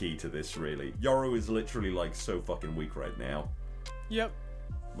be the key to this, really. Yoru is literally, like, so fucking weak right now. Yep.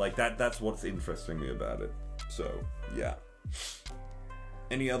 Like, that's what's interesting me about it. So, yeah.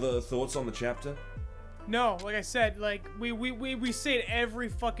 Any other thoughts on the chapter? No, like I said, like we say it every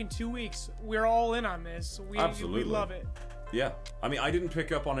fucking 2 weeks. We're all in on this. Absolutely. We love it. Yeah. I mean, I didn't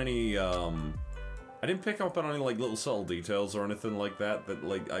pick up on any like little subtle details or anything like that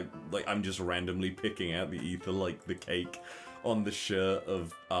I'm just randomly picking out the ether, like the cake on the shirt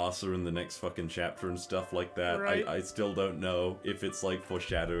of Asa in the next fucking chapter and stuff like that. Right. I still don't know if it's like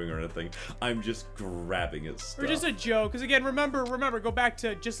foreshadowing or anything. I'm just grabbing at stuff. Or just a joke. Because again, remember, go back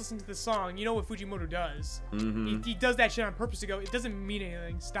to just listening to the song. You know what Fujimoto does. Mm-hmm. He does that shit on purpose to go, it doesn't mean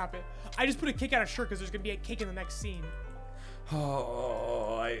anything. Stop it. I just put a cake on a shirt because there's going to be a cake in the next scene.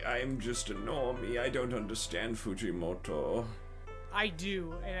 Oh, I'm just a normie. I don't understand Fujimoto. I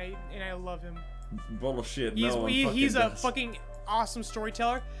do, and I love him. Bullshit. He's a fucking awesome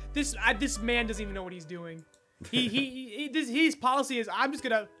storyteller. This man doesn't even know what he's doing. His policy is, I'm just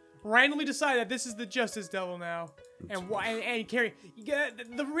gonna randomly decide that this is the Justice Devil now, and carry.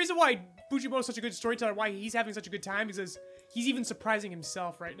 The reason why Fujimoto's such a good storyteller, why he's having such a good time, is because he's even surprising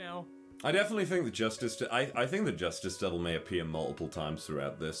himself right now. I definitely think I think the Justice Devil may appear multiple times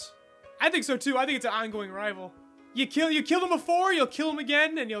throughout this. I think so too. I think it's an ongoing rival. You killed him before, you'll kill him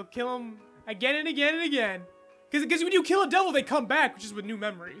again, and you'll kill him again and again and again. Because when you kill a devil, they come back, which is with new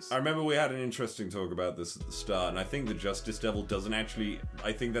memories. I remember we had an interesting talk about this at the start, and I think the Justice Devil doesn't actually...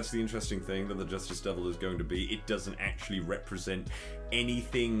 I think that's the interesting thing that the Justice Devil is going to be. It doesn't actually represent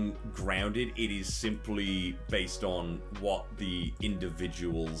anything grounded. It is simply based on what the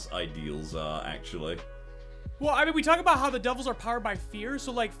individual's ideals are, actually. Well, I mean, we talk about how the devils are powered by fear,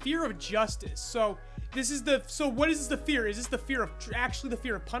 so, like, fear of justice. So, what is this the fear? Is this the fear of... actually the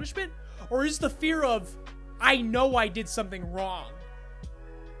fear of punishment? Or is this the fear of... I know I did something wrong.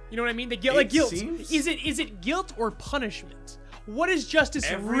 You know what I mean? Guilt. Is it guilt or punishment? What is justice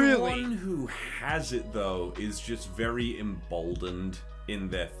really? Everyone who has it, though, is just very emboldened in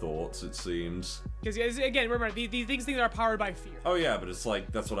their thoughts, it seems. Because, again, remember, these things are powered by fear. Oh, yeah, but it's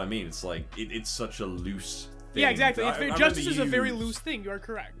like, that's what I mean. It's like, it's such a loose thing. Yeah, exactly. Justice is a very loose thing. You are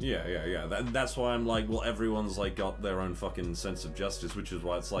correct. Yeah. That's why I'm like, well, everyone's like got their own fucking sense of justice, which is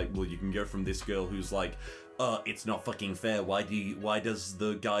why it's like, well, you can go from this girl who's like, it's not fucking fair. Why does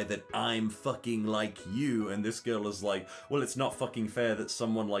the guy that I'm fucking like you? And this girl is like, well, it's not fucking fair that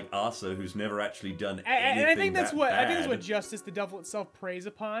someone like Asa, who's never actually done anything and I think that's bad. what justice the devil itself preys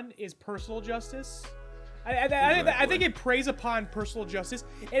upon is personal justice. I think it preys upon personal justice.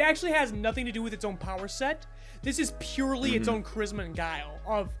 It actually has nothing to do with its own power set. This is purely its own charisma and guile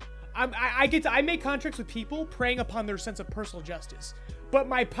of I make contracts with people preying upon their sense of personal justice, but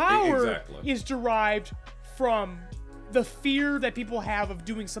my power is derived from the fear that people have of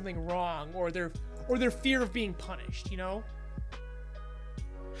doing something wrong, or their fear of being punished. You know?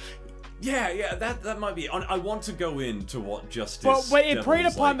 Yeah, that might be. I want to go into what justice. But it preyed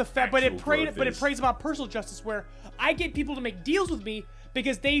upon the fact, but it preys about personal justice, where I get people to make deals with me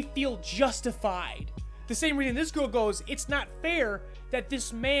because they feel justified. The same reason this girl goes, it's not fair that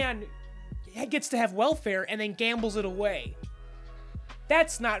this man gets to have welfare and then gambles it away.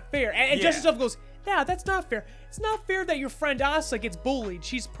 That's not fair. And Justice Devil goes, yeah, that's not fair. It's not fair that your friend Asa gets bullied.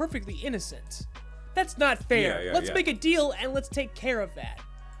 She's perfectly innocent. That's not fair. Let's make a deal and let's take care of that.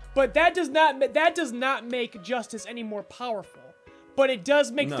 But that does not make justice any more powerful. But it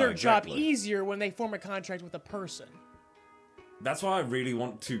does make their job easier when they form a contract with a person. That's why I really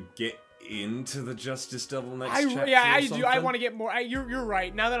want to get into the Justice Devil next chapter. Yeah, I do. I want to get more. You're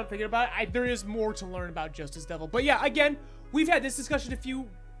right. Now that I'm thinking about it, there is more to learn about Justice Devil. But yeah, again, we've had this discussion a few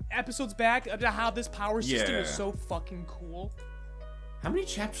episodes back about how this power system is so fucking cool. How many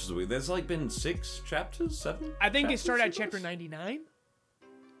chapters are we? There's like been 6 chapters, 7. I think it started at chapter 99.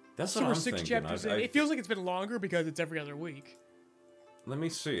 That's what I'm thinking. 6 chapters in. It feels like it's been longer because it's every other week. Let me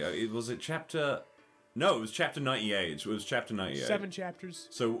see. Was it chapter? No, it was chapter 98. It was chapter 98. 7 chapters.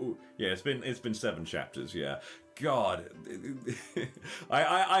 So yeah, it's been 7 chapters. Yeah. God,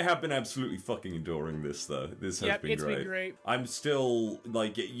 I have been absolutely fucking adoring this though. This has been great. It's been great. I'm still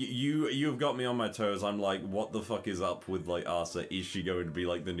like you have got me on my toes. I'm like, what the fuck is up with like Asa? Is she going to be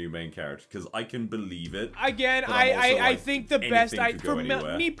like the new main character? Because I can believe it. Again, I think the best for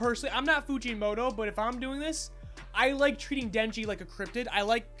me personally, I'm not Fujimoto, but if I'm doing this, I like treating Denji like a cryptid. I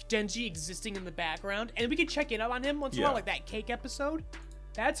like Denji existing in the background, and we can check in on him once in a while, like that cake episode.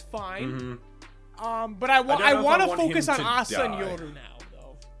 That's fine. Mm-hmm. But I want to focus on Asa and Yoru now,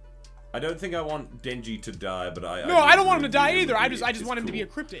 though. I don't think I want Denji to die, but I don't want him to die either. I just want him to be a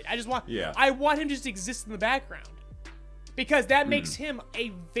cryptid. I want him to just exist in the background, because that makes him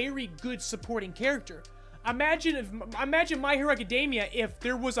a very good supporting character. Imagine My Hero Academia if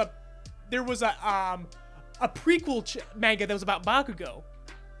there was a prequel manga that was about Bakugo.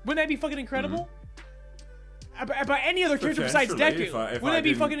 Wouldn't that be fucking incredible? About any other character besides Deku. Wouldn't that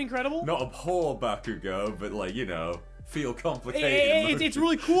be fucking incredible? Not abhor Bakugo, but like, feel complicated. It's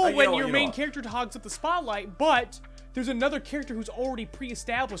really cool when your main character hogs up the spotlight, but there's another character who's already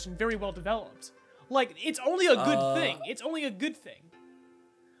pre-established and very well developed. Like, it's only a good thing. It's only a good thing.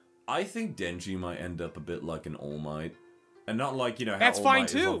 I think Denji might end up a bit like an All Might. And not like, how That's All fine Might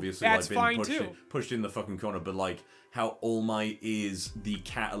too. is obviously That's like been pushed in the fucking corner, but like how All Might is the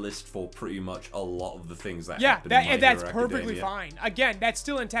catalyst for pretty much a lot of the things that happen in My that's Hero perfectly Academia. fine. Again, that's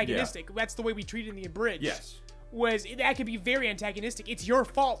still antagonistic. Yeah. That's the way we treat it in the Abridged. Yes. That could be very antagonistic. It's your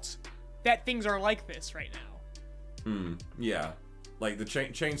fault that things are like this right now. Yeah. Like, the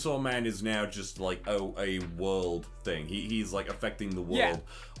Chainsaw Man is now just, like, a world thing. He's, like, affecting the world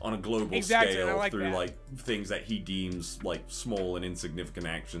on a global scale through, like, things that he deems, like, small and insignificant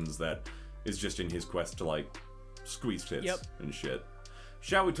actions that is just in his quest to, like, squeeze tits and shit.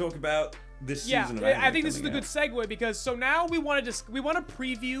 Shall we talk about this season of anime? I think this is a good segue, because now we want to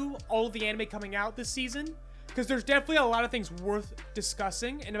preview all of the anime coming out this season. Because there's definitely a lot of things worth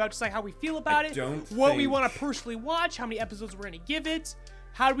discussing, and about just like how we feel about it, what we want to personally watch, how many episodes we're going to give it,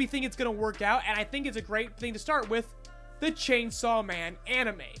 how do we think it's going to work out, and I think it's a great thing to start with, the Chainsaw Man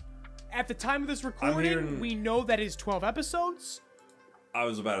anime. At the time of this recording, we know that it is 12 episodes. I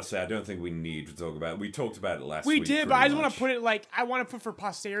was about to say, I don't think we need to talk about it. We talked about it last week. We did, but I just want to put it like, I want to put for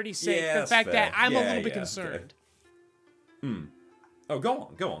posterity's sake the fact that I'm a little bit concerned. Okay. Oh, go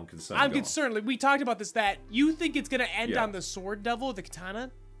on, concerned. I'm concerned. Like, we talked about this, that you think it's going to end on the Sword Devil, the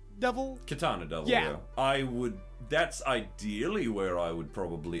Katana Devil? Katana Devil, yeah. That's ideally where I would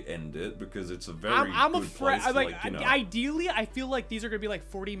probably end it, because it's a very good place to, ideally, I feel like these are going to be like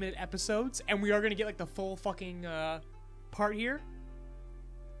 40-minute episodes, and we are going to get like the full fucking part here.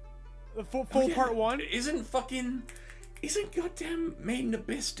 The full part 1. Isn't goddamn Made in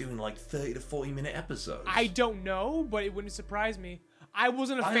Abyss doing like 30 to 40-minute episodes? I don't know, but it wouldn't surprise me. I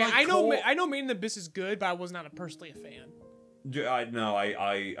wasn't a fan. I know Made in Abyss is good, but I was not personally a fan.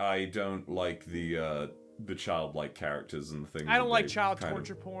 I don't like the childlike characters and things. I don't like child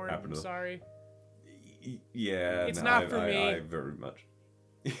torture porn. I'm sorry. Yeah, it's not for me. I very much.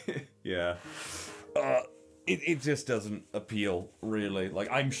 Yeah. It just doesn't appeal, really. Like,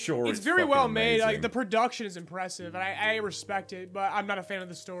 I'm sure it's very well made. Amazing. Like, the production is impressive, and I respect it, but I'm not a fan of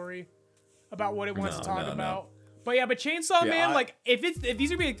the story about what it wants to talk about. But yeah, Chainsaw Man, like, if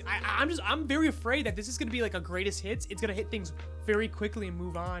these are gonna be, I'm very afraid that this is gonna be like a greatest hits. It's gonna hit things very quickly and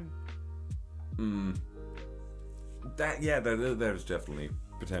move on. There's definitely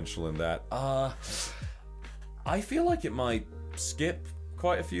potential in that. I feel like it might skip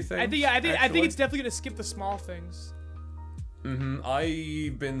quite a few things. I think it's definitely gonna skip the small things.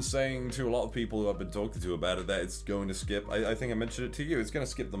 I've been saying to a lot of people who I've been talking to about it that it's going to skip. I think I mentioned it to you. It's going to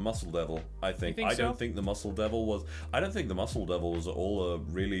skip the Muscle Devil. I think. I don't think the Muscle Devil was. I don't think the Muscle Devil was at all a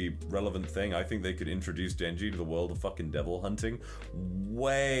really relevant thing. I think they could introduce Denji to the world of fucking devil hunting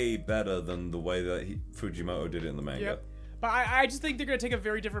way better than the way that Fujimoto did it in the manga. Yep. But I just think they're going to take a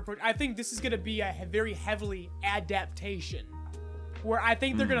very different approach. I think this is going to be a very heavily adaptation, where I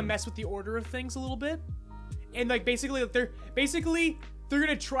think they're going to mess with the order of things a little bit. And like basically they're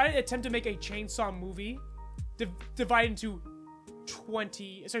gonna try to attempt to make a chainsaw movie divided into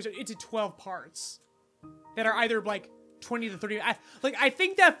 12 parts that are either like 20 to 30. I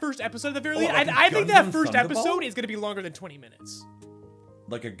think that first episode at the very least, I think that first episode is gonna be longer than 20 minutes.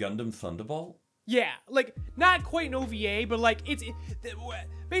 Like a Gundam Thunderbolt? Yeah, like not quite an OVA, but like it's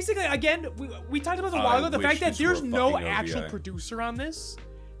basically, again, we talked about this a while ago, the fact that there's no actual producer on this.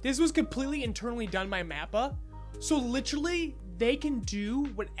 This was completely internally done by Mappa, so literally they can do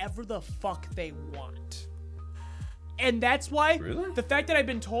whatever the fuck they want. And that's why the fact that I've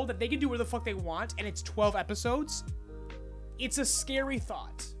been told that they can do whatever the fuck they want and it's 12 episodes, it's a scary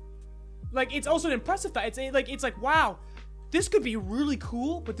thought. Like, it's also an impressive thought. It's like, wow, this could be really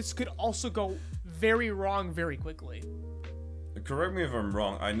cool, but this could also go very wrong very quickly. Correct me if I'm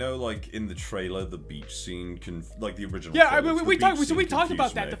wrong. I know, like, in the trailer, the beach scene like the original. Yeah, we talked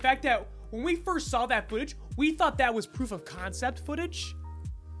about that. The fact that when we first saw that footage, we thought that was proof of concept footage,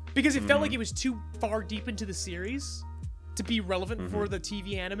 because it felt like it was too far deep into the series to be relevant for the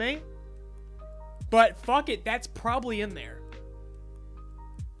TV anime. But fuck it, that's probably in there.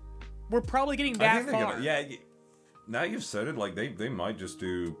 We're probably getting that far. Now you've said it, like they might just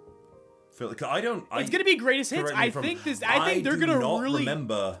do. It's gonna be greatest hits. I think they're gonna really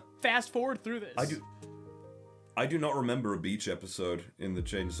fast forward through this. I do not remember a beach episode in the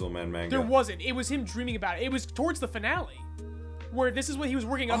Chainsaw Man manga. There wasn't. It was him dreaming about it. It was towards the finale, where this is what he was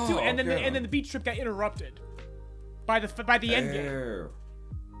working up to, and then the beach trip got interrupted by the end game.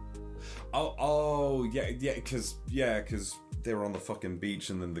 Because they were on the fucking beach,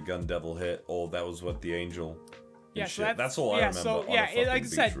 and then the gun devil hit. Oh, that was what the angel. Yeah, so that's all I remember. So like I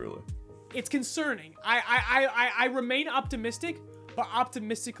said, really. It's concerning. I remain optimistic, but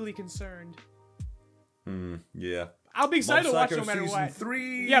optimistically concerned. Yeah. I'll be excited to watch no matter season what.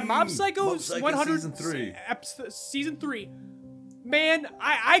 3. Yeah, Mob Psycho's 100 season 3. Season 3. Man,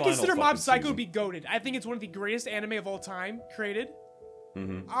 I consider Mob Psycho to be goated. I think it's one of the greatest anime of all time created.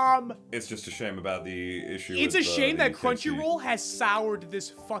 It's just a shame about the issue. It's a shame that Crunchyroll has soured this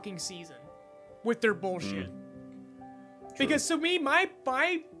fucking season with their bullshit. Because to me, my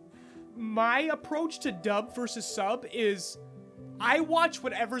approach to dub versus sub is I watch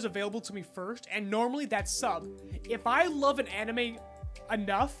whatever's available to me first, and normally that's sub. If I love an anime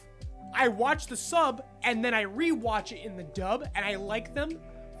enough, I watch the sub, and then I rewatch it in the dub, and I like them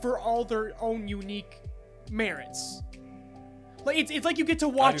for all their own unique merits. Like it's like you get to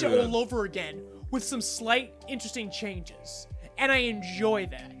watch it all over again with some slight interesting changes, and I enjoy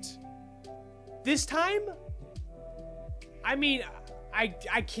that. This time, I mean, I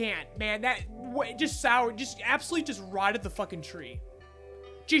can't, man. That just absolutely just rotted the fucking tree.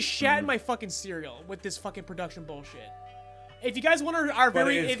 Just shat in my fucking cereal with this fucking production bullshit. If you guys want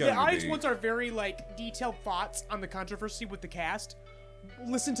if the audience wants our very like detailed thoughts on the controversy with the cast,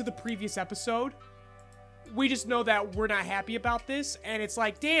 listen to the previous episode. We just know that we're not happy about this, and it's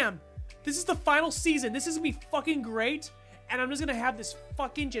like, damn, this is the final season. This is gonna be fucking great, and I'm just gonna have this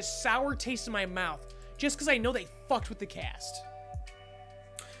fucking just sour taste in my mouth just because I know they fucked with the cast.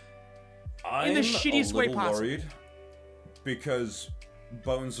 In the shittiest way possible. Worried because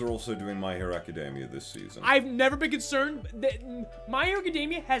Bones are also doing My Hero Academia this season. I've never been concerned. My Hero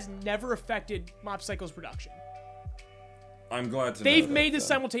Academia has never affected Mob Psycho's production. I'm glad to know they've made this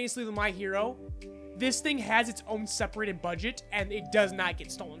simultaneously with My Hero. This thing has its own separated budget, and it does not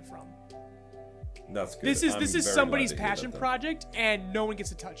get stolen from. That's good. This is somebody's passion project, and no one gets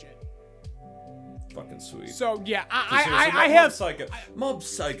to touch it. Fucking sweet. So yeah, I have Mob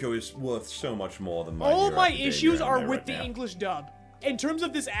Psycho is worth so much more than My all Hero my Academia issues are with right the now. English dub. In terms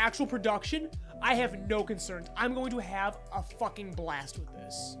of this actual production, I have no concerns. I'm going to have a fucking blast with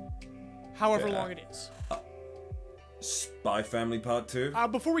this, however long it is. Spy Family Part 2.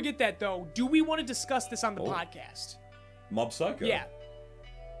 Before we get that though, do we want to discuss this on the podcast? Mob Psycho. Yeah.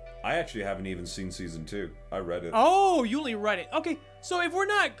 I actually haven't even seen season 2. I read it. Oh, you only read it. Okay, so if we're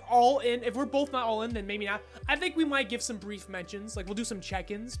not all in, if we're both not all in, then maybe not. I think we might give some brief mentions. Like, we'll do some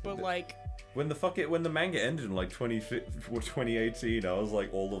check-ins, but like, When the manga ended in like 2018, I was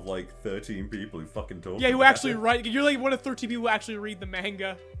like all of like 13 people who fucking talked. Yeah, who about actually it. write. You're like one of 13 people who actually read the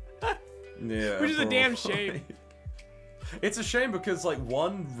manga. Yeah, Which is a damn probably. shame. It's a shame because like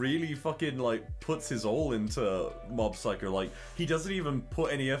one really fucking like puts his all into Mob Psycho. Like he doesn't even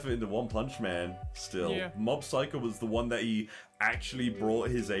put any effort into One Punch Man. Still, Yeah. Mob Psycho was the one that he actually brought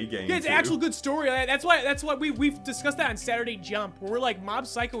his A game. Yeah, it's to. an actual good story. That's why we've discussed that on Saturday Jump, where we're like Mob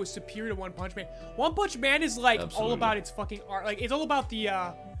Psycho is superior to One Punch Man. One Punch Man is like all Absolutely. about its fucking art. Like it's all about the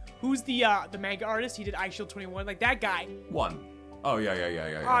who's the manga artist? He did Ice Shield 21. Like that guy. One. Oh yeah.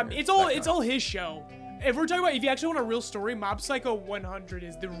 It's That guy. all his show. If we're talking about if you actually want a real story, Mob Psycho 100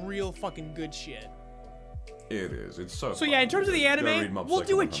 is the real fucking good shit. It is. It's so. So yeah, in terms of the Go read anime, Mob we'll Psycho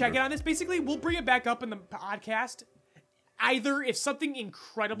do a 100. check-in on this. Basically, we'll bring it back up in the podcast. Either if something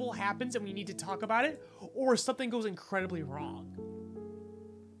incredible happens and we need to talk about it, or something goes incredibly wrong.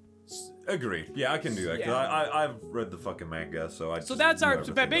 Agreed. Yeah, I can do that because Yeah. I've read the fucking manga, so I. So that's our.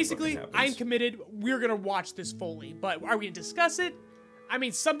 So But basically, I'm committed. We're gonna watch this fully. But are we gonna discuss it? I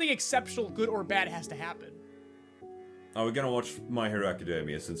mean, something exceptional, good or bad, has to happen. Are we gonna watch My Hero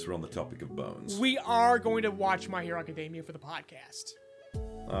Academia since we're on the topic of bones? We are going to watch My Hero Academia for the podcast.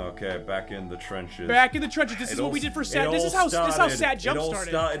 Okay, back in the trenches. Back in the trenches. This It is all- what we did for it Sat. This all is how started- Sat Jump It all started.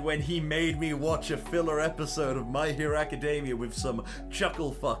 started when he made me watch a filler episode of My Hero Academia with some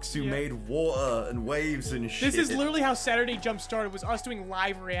chuckle fucks who Yeah. made water and waves and shit. This is literally how Saturday Jump started, was us doing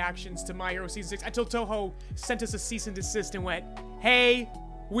live reactions to My Hero Season 6 until Toho sent us a cease and desist and went, hey,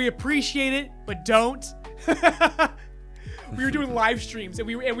 we appreciate it, but don't. We were doing live streams and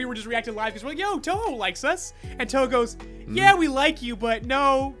we were just reacting live because we're like, yo, Toho likes us. And Toho goes, yeah, we like you, but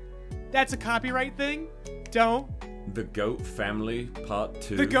no, that's a copyright thing. Don't. The Goat Family Part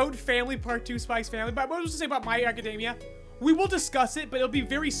 2. The Goat Family Part 2, Spike's Family. But what was to say about My Hero Academia? We will discuss it, but it'll be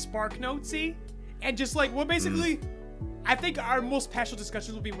very Spark Notesy. And just like, well, basically, I think our most passionate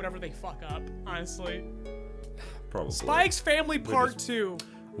discussions will be whatever they fuck up, honestly. Probably. Spike's Family Part 2.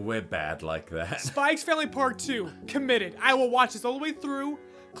 We're bad like that. Spike's Family Part 2. Committed. I will watch this all the way through.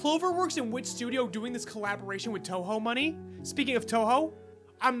 Cloverworks and Witch Studio doing this collaboration with Toho money. Speaking of Toho,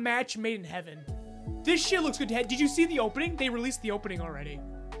 a match made in heaven. This shit looks good. Did you see the opening? They released the opening already.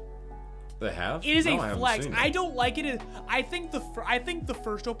 They have? It is No, I a haven't flex. seen I it. don't like it. I think the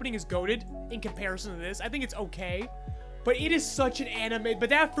first opening is goated in comparison to this. I think it's okay, but it is such an anime. But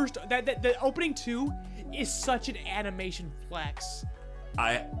that the opening 2 is such an animation flex.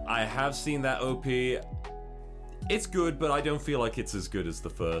 I have seen that OP. It's good, but I don't feel like it's as good as the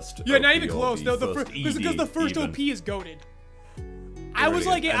first. Yeah, not OP even or close. No, because ED the first even. OP is goated. I was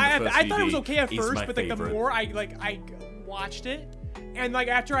really like, is. And the I first thought it was ED okay at is first, my but like the favorite. more I watched it, and like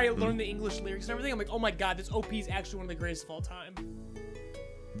after I learned the English lyrics and everything, I'm like, oh my god, this OP is actually one of the greatest of all time.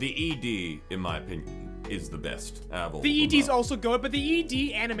 The ED, in my opinion, is the best out of all The of them, ED's though. also good, but the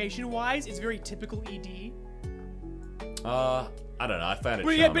ED animation-wise is very typical ED. I don't know. I found it.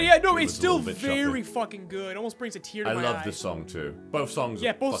 But charming. yeah, no, It it's was a still little bit very shocking. fucking good. Almost brings a tear to I my love eye. the song too. Both songs.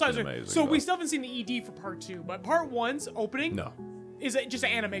 Yeah, are both sides fucking are. amazing. So we though. still haven't seen the ED for part 2, but part 1's opening No. is just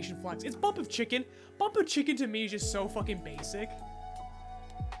an animation flex. It's Bump of Chicken. Bump of Chicken to me is just so fucking basic.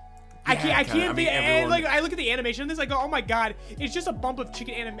 I can't I mean, and everyone- like I look at the animation of this, I go, oh my god, it's just a Bump of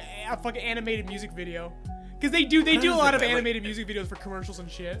Chicken a fucking animated music video. Because they do a lot of Like- animated music videos for commercials and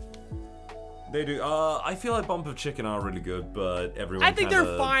shit. They do. I feel like Bump of Chicken are really good, but everyone. I think they're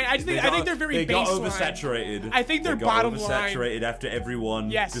kinda- fine. I think they're very They got baseline. oversaturated. I think they're They got bottom line. oversaturated after everyone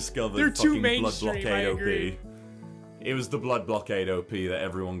Yes, discovered they're too fucking Blood mainstream, Blockade I agree. OP. It was the Blood Blockade OP that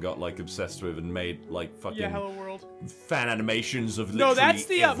everyone got like obsessed with and made like fucking Yeah, Hello World. fan animations of No, literally that's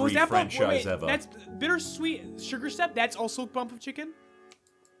the every was that Bump? franchise Wait, ever. that's Bittersweet Sugar Step. That's also Bump of Chicken.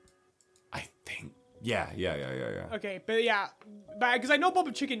 I think. Yeah. Okay, but yeah, because I know Bump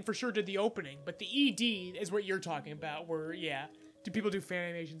of Chicken for sure did the opening, but the ED is what you're talking about. Where do people do fan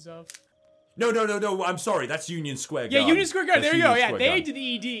animations of? No. I'm sorry. That's Union Square Yeah, Garden. Union Square Garden. That's There you go. Union Yeah, Square they Garden. did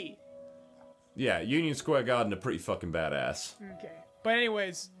the ED. Yeah, Union Square Garden are pretty fucking badass. Okay, but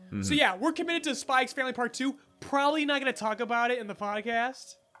anyways, Mm-hmm. so yeah, we're committed to Spike's Family Part 2. Probably not gonna talk about it in the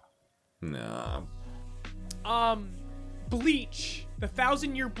podcast. Nah. Bleach, the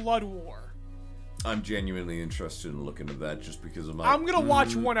 1,000-Year Blood War. I'm genuinely interested in looking at that just because of my. I'm gonna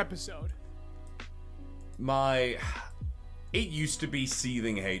watch one episode. It used to be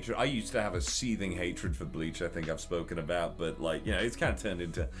seething hatred. I used to have a seething hatred for Bleach. I think I've spoken about, but like it's kind of turned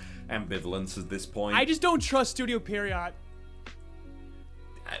into ambivalence at this point. I just don't trust Studio Period.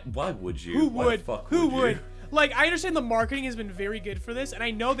 Why would you? Who Why the would? fuck Who would? would? You? Like, I understand the marketing has been very good for this, and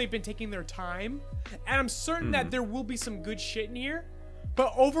I know they've been taking their time, and I'm certain that there will be some good shit in here,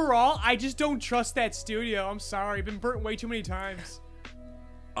 But overall, I just don't trust that studio. I'm sorry. I've been burnt way too many times.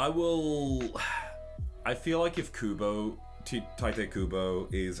 I feel like if Tite Kubo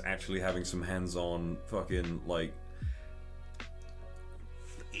is actually having some hands-on fucking, like,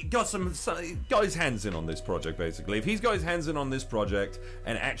 got his hands in on this project, basically. If he's got his hands in on this project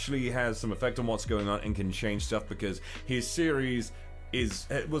and actually has some effect on what's going on and can change stuff, because his series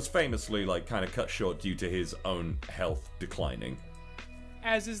was famously, like, kind of cut short due to his own health declining.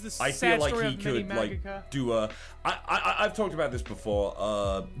 As is the I sad feel like story he of many could, like, mangaka. do a... I've talked about this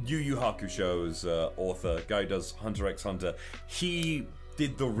before. Yu Yu Hakusho's author, guy who does Hunter x Hunter, he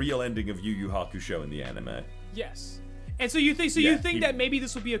did the real ending of Yu Yu Hakusho in the anime. Yes. And so you think that maybe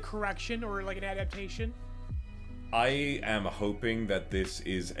this will be a correction or like an adaptation? I am hoping that this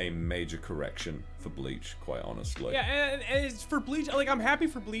is a major correction for Bleach, quite honestly. Yeah, and it's for Bleach. Like, I'm happy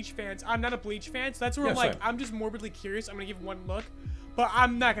for Bleach fans. I'm not a Bleach fan, so that's where I'm like, same. I'm just morbidly curious. I'm gonna give one look, but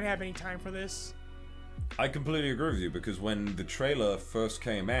I'm not gonna have any time for this. I completely agree with you, because when the trailer first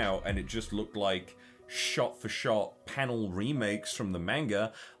came out and it just looked like shot-for-shot panel remakes from the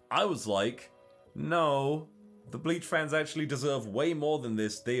manga, I was like, no, the Bleach fans actually deserve way more than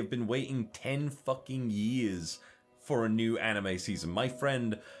this. They have been waiting 10 fucking years for a new anime season. My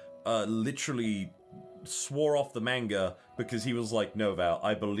friend literally swore off the manga because he was like, no, Val,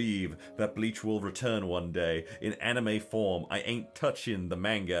 I believe that Bleach will return one day in anime form. I ain't touching the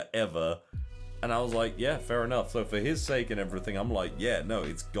manga ever. And I was like, yeah, fair enough. So for his sake and everything, I'm like, yeah, no,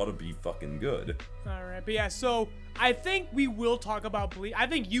 it's gotta be fucking good. Alright, but yeah, so I think we will talk about Bleach. I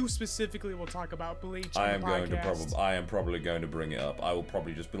think you specifically will talk about Bleach on the podcast. I am probably going to bring it up. I will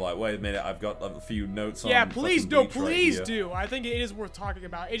probably just be like, wait a minute, I've got a few notes on. Yeah, please do. Bleach right Please here. do. I think it is worth talking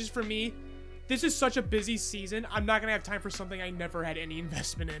about. It's just, for me, this is such a busy season. I'm not gonna have time for something I never had any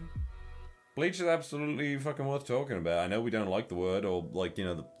investment in. Bleach is absolutely fucking worth talking about. I know we don't like the word or, like, you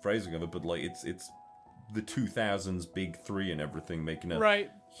know, the phrasing of it, but like it's the 2000s big three and everything making a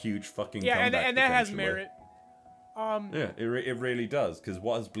huge fucking comeback, and that has merit. Yeah, it really does, because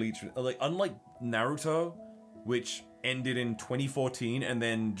what has Bleach, like, unlike Naruto, which ended in 2014 and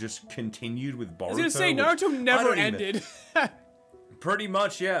then just continued with Boruto. I was gonna say Naruto never ended. Pretty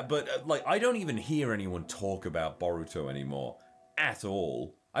much, yeah, but like, I don't even hear anyone talk about Boruto anymore at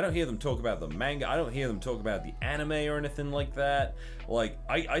all. I don't hear them talk about the manga. I don't hear them talk about the anime or anything like that. Like,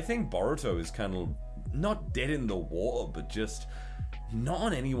 I think Boruto is kind of not dead in the water, but just not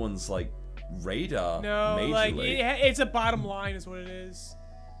on anyone's, like, radar. No, majorly. like, it's a bottom line is what it is.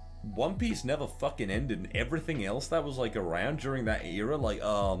 One Piece never fucking ended, and everything else that was, like, around during that era, like,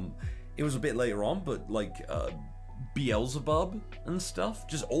 it was a bit later on, but, like, Beelzebub and stuff,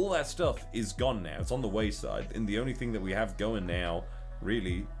 just all that stuff is gone now. It's on the wayside, and the only thing that we have going now,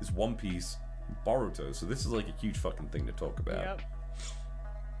 really, is One Piece and Boruto, so this is, like, a huge fucking thing to talk about. Yep.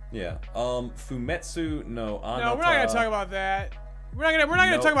 Yeah. Fumetsu no Anata. No, we're not gonna talk about that. We're not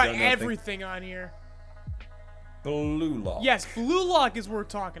gonna talk about everything on here. Blue Lock. Yes, Blue Lock is worth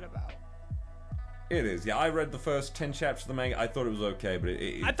talking about. It is. Yeah, I read the first 10 chapters of the manga. I thought it was okay, but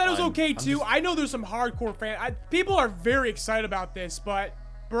I thought it was okay too. I know there's some hardcore fans. People are very excited about this, but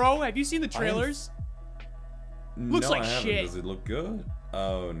bro, have you seen the trailers? Looks like shit. Does it look good?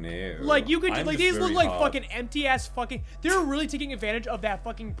 Oh no. Like, you could like, these look like fucking empty ass fucking. They're really taking advantage of that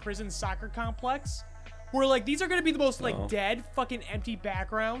fucking prison soccer complex, where like these are gonna be the most like dead fucking empty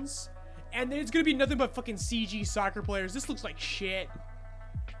backgrounds, and it's gonna be nothing but fucking CG soccer players. This looks like shit.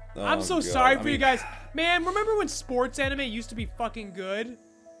 I'm so sorry for you guys, man. Remember when sports anime used to be fucking good?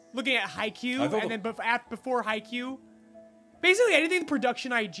 Looking at Haikyuu, and then before Haikyuu, basically anything the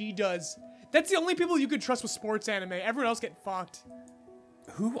production IG does. That's the only people you could trust with sports anime. Everyone else get fucked.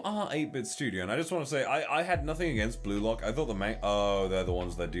 Who are 8-Bit Studio? And I just want to say, I had nothing against Blue Lock. I thought they're the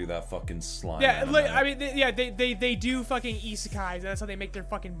ones that do that fucking slime. Yeah, anime. like, I mean, they do fucking isekais, and that's how they make their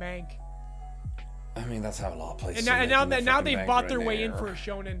fucking bank. I mean, that's how a lot of places. And now they've bought their way in for a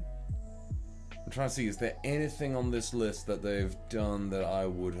shonen. I'm trying to see, is there anything on this list that they've done that I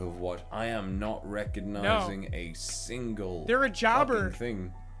would have watched? I am not recognizing a single. They're a jobber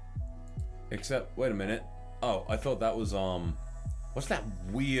thing. Except, wait a minute. Oh, I thought that was what's that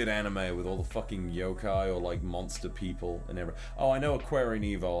weird anime with all the fucking yokai or like monster people and everything? Oh, I know Aquarian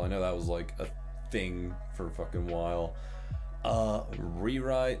Evil. I know that was like a thing for a fucking while.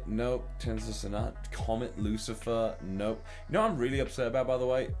 Rewrite, nope. Tensor Sonata, Comet, Lucifer, nope. You know what I'm really upset about, by the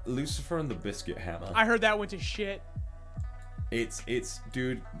way? Lucifer and the Biscuit Hammer. I heard that went to shit. It's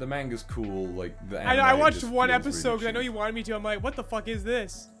dude, the manga's cool. Like, the I watched one episode because I know you wanted me to. I'm like, what the fuck is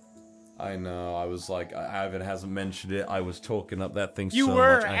this? I know. I was like, Ivan hasn't mentioned it. I was talking up that thing You so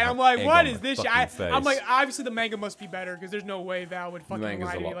were, much. and I'm like, what is this shit? I'm like, obviously the manga must be better because there's no way Val would fucking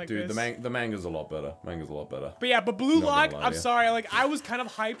lie to me like dude, this. the manga's a lot better. Manga's a lot better. But yeah, but Blue Lock, I'm you. sorry, like I was kind of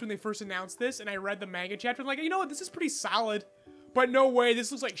hyped when they first announced this, and I read the manga chapter. I'm like, you know what, this is pretty solid, but no way,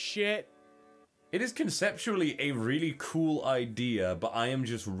 this looks like shit. It is conceptually a really cool idea, but I am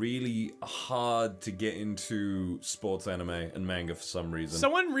just really hard to get into sports anime and manga for some reason.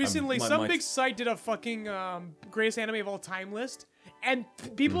 Someone recently, some big site did a fucking greatest anime of all time list, and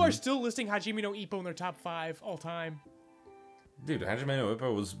people are still listing Hajime no Ippo in their top 5 all time. Dude, Hajime no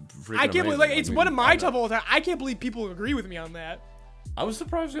Ippo was freaking I can't believe, like, amazing. it's one of my top all time. I can't believe people agree with me on that. I was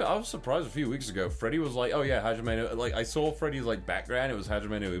surprised a few weeks ago. Freddie was like, "Oh yeah, Hajime no." Like I saw Freddie's like background. It was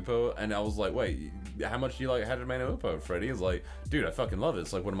Hajime no Ippo, and I was like, "Wait, how much do you like Hajime no Ippo?" Freddie is like, "Dude, I fucking love it.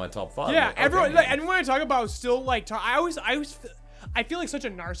 It's like one of my top 5." Yeah, like, everyone. okay. Like, and when I talk about still like, I feel like such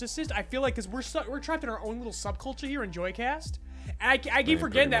a narcissist. I feel like because we're trapped in our own little subculture here in Joycast, and I keep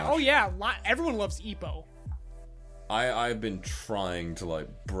forgetting that. much. Oh yeah, everyone loves Ippo. I've been trying to like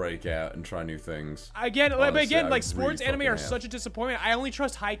break out and try new things. Again, Honestly, but again, I like sports really anime fucking are have. such a disappointment. I only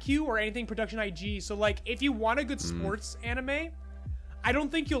trust Haikyuu or anything Production IG. So like, if you want a good sports anime, I don't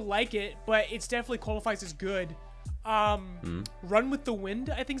think you'll like it, but it's definitely qualifies as good. Run with the Wind,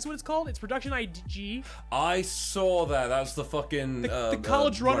 I think is what it's called. It's Production IG. I saw that. That's the fucking The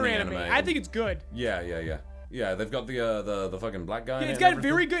college runner running anime. I think it's good. Yeah. Yeah, they've got the fucking black guy. Yeah, in it's it got and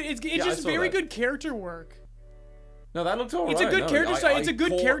very everything. good. It's Yeah, I just saw very that. good character work. No, that looked alright. It's a good character study. It's a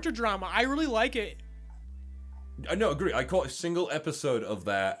good caught- character drama. I really like it. No, agree. I caught a single episode of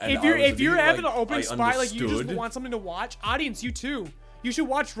that. And If you're having an open spot, like you just want something to watch, audience, you too. You should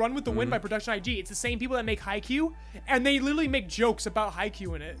watch Run with the Wind by Production IG. It's the same people that make Haikyuu, and they literally make jokes about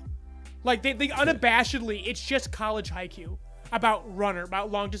Haikyuu in it. Like they unabashedly, it's just college Haikyuu about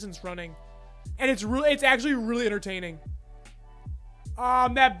long distance running, and it's actually really entertaining.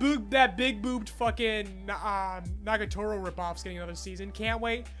 That big boobed fucking Nagatoro ripoff's getting another season. Can't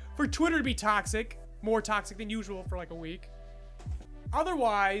wait for Twitter to be toxic, more toxic than usual for like a week.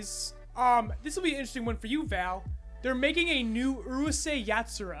 Otherwise, this will be an interesting one for you, Val. They're making a new Urusei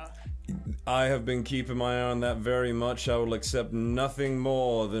Yatsura. I have been keeping my eye on that very much. I will accept nothing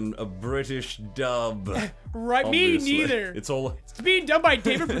more than a British dub. Right, Obviously. me neither. It's all. It's being done by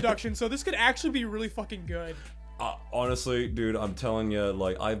David Productions, so this could actually be really fucking good. Honestly, dude, I'm telling you,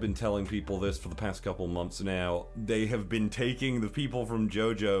 like, I've been telling people this for the past couple months now. They have been taking the people from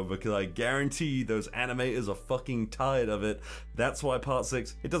JoJo because I guarantee those animators are fucking tired of it. That's why Part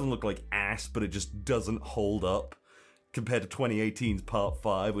 6, it doesn't look like ass, but it just doesn't hold up compared to 2018's Part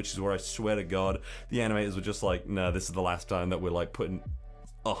 5, which is where I swear to God, the animators were just like, no, this is the last time that we're, like, putting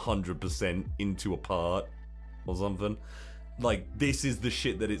 100% into a part or something. Like, this is the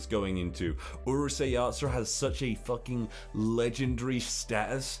shit that it's going into. Urusei Yatsura has such a fucking legendary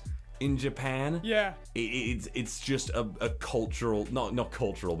status in Japan. Yeah. It's just a cultural, not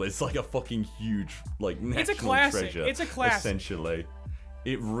cultural, but it's like a fucking huge, like, national It's a classic. treasure. It's a classic. Essentially.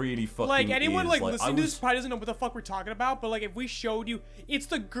 It really fucking Like, anyone, is. like, listening to this probably doesn't know what the fuck we're talking about, but, like, if we showed you, it's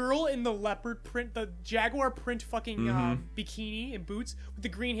the girl in the leopard print, the jaguar print fucking bikini and boots with the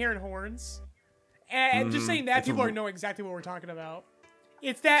green hair and horns. And just saying that, It's people are know exactly what we're talking about.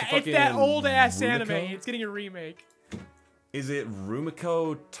 It's that old ass anime. Rumiko? It's getting a remake. Is it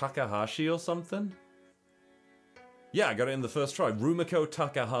Rumiko Takahashi or something? Yeah, I got it in the first try. Rumiko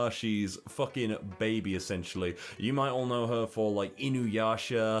Takahashi's fucking baby, essentially. You might all know her for, like,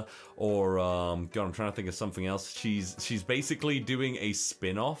 Inuyasha, or, God, I'm trying to think of something else. She's basically doing a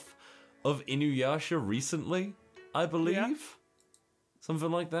spin-off of Inuyasha recently, I believe. Yeah.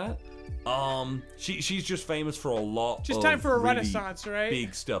 Something like that. She's just famous for a lot Just of time for a really renaissance, right?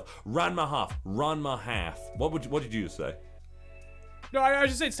 big stuff. Ranma half. What did you say? No, I was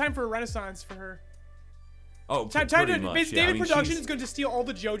just saying it's time for a renaissance for her. Oh, Time pretty to much, basically, yeah. I David mean, Productions she's- is going to steal all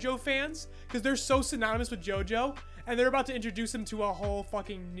the JoJo fans because they're so synonymous with JoJo, and they're about to introduce them to a whole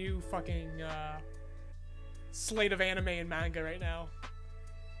fucking new fucking slate of anime and manga right now.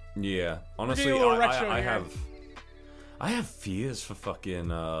 Yeah, honestly, getting a little retro I here. have fears for fucking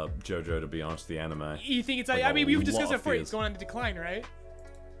JoJo, to be honest, the anime. You think it's Like, I mean, a we've discussed lot it of before. fears. It's going on the decline, right?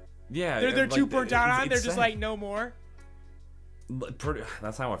 Yeah, They're like, too burnt out on it. They're it's just sad. like no more.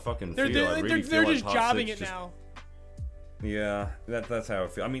 That's how I fucking They're feel. I really they're feel just like Part jobbing 6 it just- now. Yeah, that's how I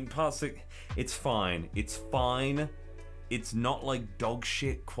feel. I mean, Part 6, it's fine. It's fine. It's not like dog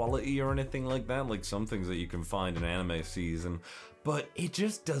shit quality or anything like that, like some things that you can find in anime season, but it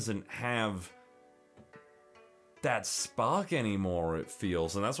just doesn't have that spark anymore, it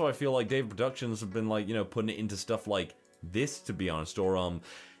feels. And that's why I feel like Dave Productions have been, like, you know, putting it into stuff like this, to be honest, or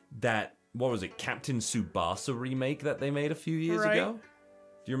that, what was it, Captain Tsubasa remake that they made a few years ago?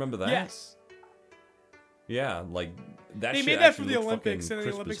 Do you remember that? Yes. Yeah, like, that they shit made that for actually the looked Olympics, fucking and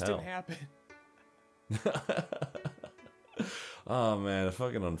then the crisp as Olympics didn't hell. happen. Oh man,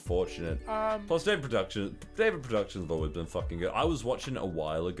 fucking unfortunate. Plus, David Productions have always been fucking good. I was watching a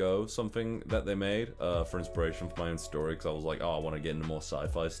while ago something that they made for inspiration for my own story, because I was like, oh, I want to get into more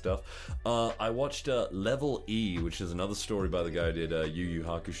sci-fi stuff. I watched Level E, which is another story by the guy who did Yu Yu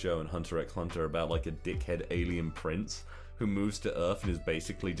Hakusho and Hunter x Hunter, about like a dickhead alien prince who moves to Earth and is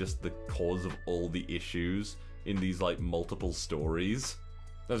basically just the cause of all the issues in these like multiple stories.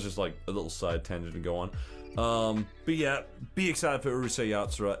 That's just like a little side tangent to go on. But yeah, be excited for Urusei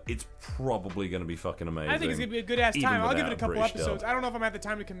Yatsura. It's probably going to be fucking amazing. I think it's going to be a good ass time. I'll give it a couple British episodes. dub. I don't know if I'm at the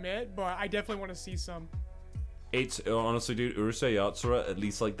time to commit, but I definitely want to see some. It's honestly, dude, Urusei Yatsura, at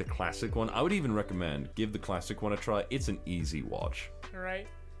least like the classic one, I would even recommend give the classic one a try. It's an easy watch. All right.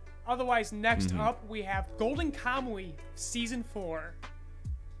 Otherwise, next up we have Golden Kamuy Season 4.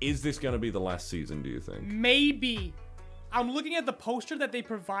 Is this going to be the last season, do you think? Maybe. I'm looking at the poster that they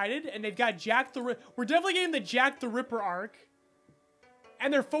provided, and they've got Jack the Ripper. We're definitely getting the Jack the Ripper arc.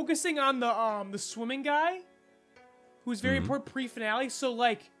 And they're focusing on the swimming guy, who's very important pre-finale. So,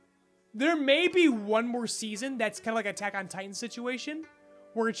 like, there may be one more season that's kind of like Attack on Titan situation,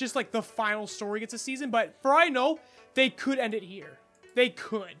 where it's just like the final story gets a season. But for all I know, they could end it here. They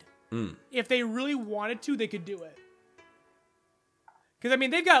could. If they really wanted to, they could do it. Because I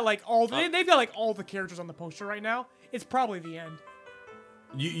mean, they've got like all the characters on the poster right now. It's probably the end.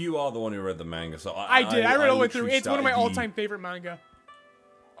 You are the one who read the manga, so I did. I read all the way through. literally It's one of my started all-time favorite manga.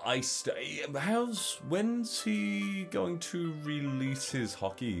 When's he going to release his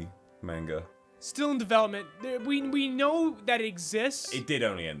hockey manga? Still in development. We know that it exists. It did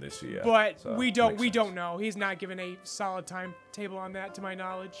only end this year, but so we don't makes sense. know. He's not given a solid timetable on that, to my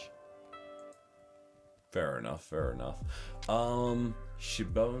knowledge. Fair enough.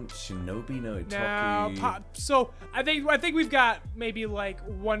 Shinobi no Now, Itoki. so I think we've got maybe like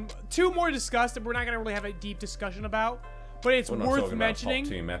two more discussed that we're not gonna really have a deep discussion about, but it's We're not worth talking about mentioning.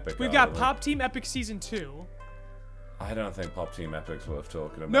 Pop Team Epic, We've are got we? Pop Team Epic Season 2. I don't think Pop Team Epic's worth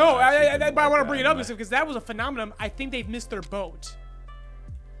talking about. No, actually but didn't I like want to that bring it up anime. because that was a phenomenon. I think they've missed their boat.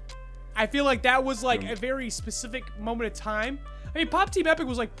 I feel like that was like a very specific moment of time. I mean, Pop Team Epic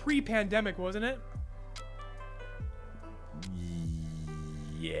was like pre-pandemic, wasn't it?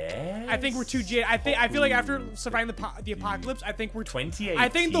 Yeah. I think we're too jaded. I feel like after surviving the apocalypse, I think we're 2018. I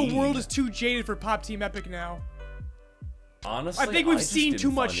think the world is too jaded for Pop Team Epic now. Honestly, I think we've just seen didn't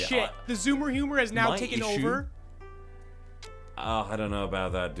too much find it. shit. The Zoomer humor has now my taken issue- over. I don't know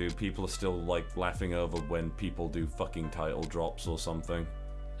about that, dude. People are still like laughing over when people do fucking title drops or something.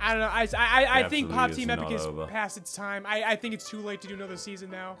 I don't know. I think absolutely Pop is Team Epic not is over. past its time. I think it's too late to do another season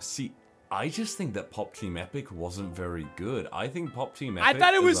now. See, I just think that Pop Team Epic wasn't very good. I think Pop Team I Epic.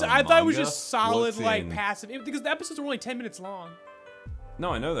 thought it was. as a I thought it was manga just solid, worked like in- passive. Because the episodes were only 10 minutes long. No,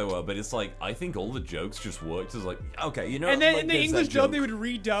 I know they were, but it's like I think all the jokes just worked as like okay, you know. And then like, in the there's English that dub, joke. they would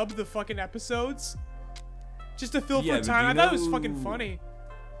redub the fucking episodes just to fill Yeah, for but time. I do thought you it was know- fucking funny.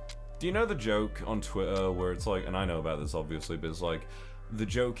 Do you know the joke on Twitter where it's like, and I know about this obviously, but it's like, the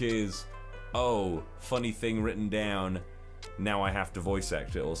joke is, oh, funny thing written down, now I have to voice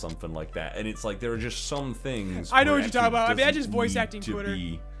act it or something like that. And it's like, there are just some things. I know where what you're it talking about. I mean, that's actually just voice doesn't acting need to Twitter.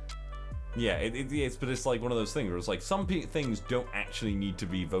 be- Yeah, but it's like one of those things where it's like, some things don't actually need to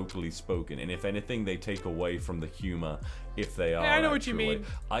be vocally spoken. And if anything, they take away from the humor if they are. Yeah, I know what you actually. mean.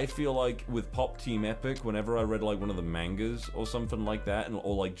 I feel like with Pop Team Epic, whenever I read like one of the mangas or something like that,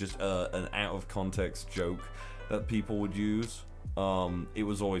 or like just an out of context joke that people would use, it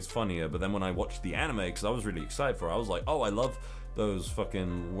was always funnier. But then when I watched the anime, because I was really excited for it, I was like, oh, I love those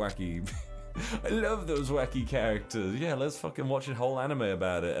fucking wacky. I love those wacky characters. Yeah, let's fucking watch a whole anime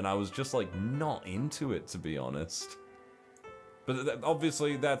about it. And I was just like not into it, to be honest. But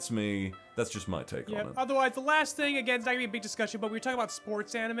obviously, that's me. That's just my take on Yep. it. Otherwise, the last thing, again, it's not gonna be a big discussion, but we were talking about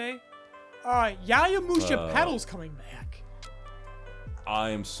sports anime. Yayamusha Pedal's coming back. I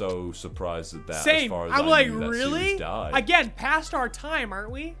am so surprised at that. Same. As far as I'm I like, knew that really? series died. Again, past our time,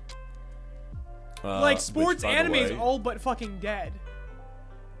 aren't we? Like, sports which, by the anime is way, all but fucking dead.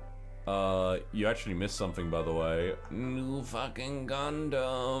 You actually missed something, by the way. New fucking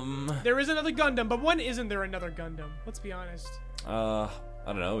Gundam. There is another Gundam, but when isn't there another Gundam? Let's be honest. I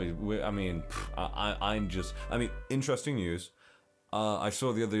don't know. I mean, interesting news. I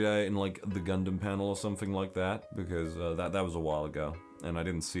saw the other day in like the Gundam panel or something like that, because that was a while ago and I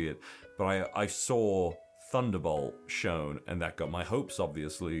didn't see it. But I saw Thunderbolt shown, and that got my hopes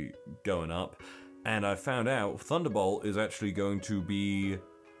obviously going up. And I found out Thunderbolt is actually going to be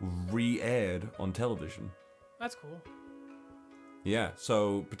re-aired on television. That's cool. Yeah,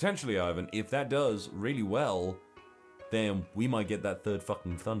 so potentially, Ivan, if that does really well, then we might get that third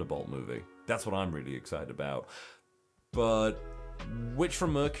fucking Thunderbolt movie. That's what I'm really excited about. But Witch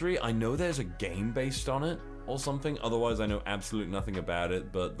from Mercury, I know there's a game based on it or something. Otherwise, I know absolutely nothing about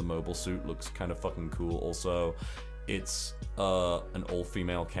it, but the mobile suit looks kind of fucking cool. Also, it's an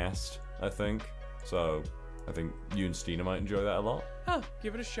all-female cast, I think. So I think you and Stina might enjoy that a lot. Huh,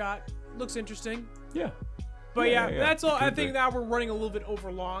 give it a shot. Looks interesting. Yeah. But yeah, that's all. I think be. that we're running a little bit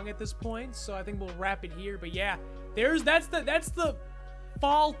over long at this point, so I think we'll wrap it here. But yeah, that's the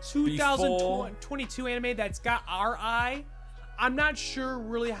fall 2022 anime that's got our eye. I'm not sure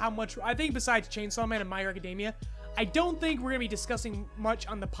really how much. I think besides Chainsaw Man and My Hero Academia, I don't think we're gonna be discussing much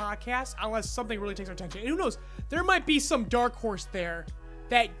on the podcast unless something really takes our attention. And who knows? There might be some dark horse there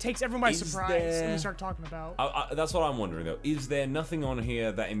that takes everyone by surprise and we start talking about. That's what I'm wondering, though. Is there nothing on here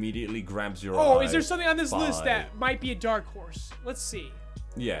that immediately grabs your eye? Oh, is there something on this list that might be a dark horse? Let's see.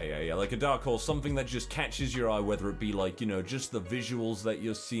 Yeah. Like a dark horse, something that just catches your eye, whether it be like, just the visuals that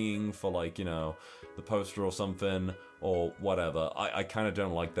you're seeing for like, the poster or something, or whatever. I kind of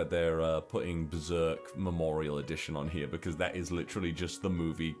don't like that they're putting Berserk Memorial Edition on here, because that is literally just the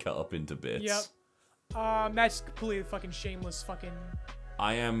movie cut up into bits. Yep. That's completely fucking shameless fucking...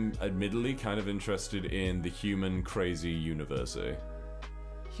 I am admittedly kind of interested in the Human Crazy University.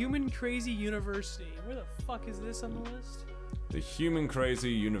 Human Crazy University. Where the fuck is this on the list? The Human Crazy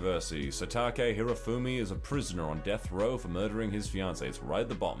University. Satake Hirofumi is a prisoner on death row for murdering his fiancée. It's right at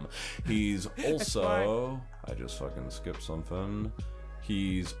the bottom. He's also... I just fucking skipped something.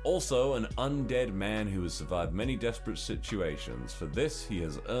 He's also an undead man who has survived many desperate situations. For this, he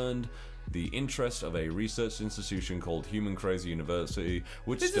has earned the interest of a research institution called Human Crazy University,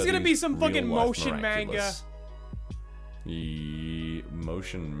 which this is gonna be some fucking motion manga.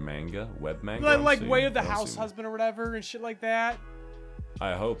 Motion manga? Web manga? Like Way of the House Husband or whatever and shit like that.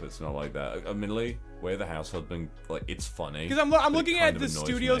 I hope it's not like that. Admittedly, Way of the House Husband, like, it's funny. Because I'm looking at the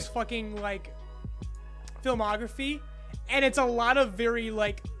studio's fucking, like, filmography, and it's a lot of very,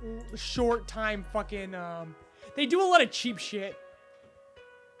 like, short time fucking, they do a lot of cheap shit.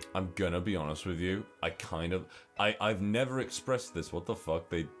 I'm gonna be honest with you. I've never expressed this. What the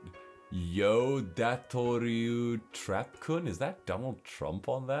fuck? Yo Datoriu Trap-kun? Is that Donald Trump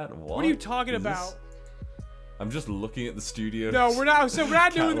on that? What are you talking about? I'm just looking at the studio. No, we're not. So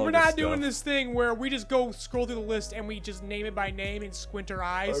we're not doing this thing where we just go scroll through the list and we just name it by name and squint our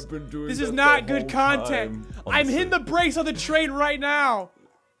eyes. I've been doing this is not good content. I'm hitting the brakes on the train right now.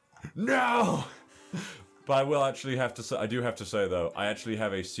 No. But I will actually have to say, I do have to say though, I actually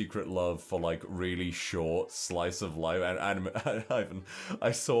have a secret love for like really short slice of life anime.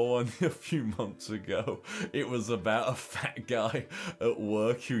 I saw one a few months ago. It was about a fat guy at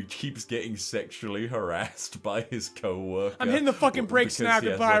work who keeps getting sexually harassed by his co-worker. I'm hitting the fucking brakes now.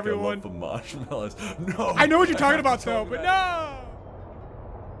 Goodbye, everyone. For marshmallows. No. I know what you're talking about though, but no.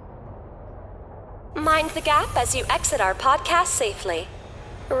 Mind the gap as you exit our podcast safely.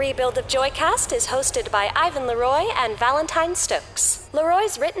 Rebuild of Joycast is hosted by Ivan Leroy and Valentine Stokes.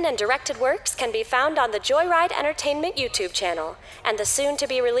 Leroy's written and directed works can be found on the Joyride Entertainment YouTube channel and the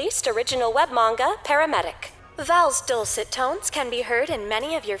soon-to-be-released original web manga, Paramedic. Val's dulcet tones can be heard in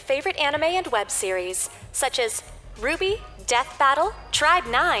many of your favorite anime and web series, such as Ruby, Death Battle, Tribe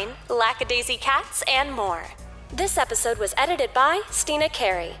 9, Lackadaisy Cats, and more. This episode was edited by Stina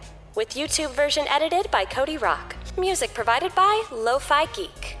Carey, with YouTube version edited by Cody Rock. Music provided by Lo-Fi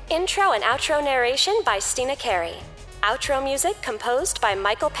Geek. Intro and outro narration by Stina Carey. Outro music composed by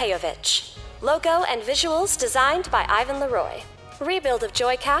Michael Pejovich. Logo and visuals designed by Ivan Leroy. Rebuild of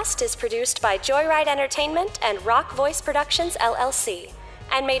Joycast is produced by Joyride Entertainment and Rock Voice Productions LLC,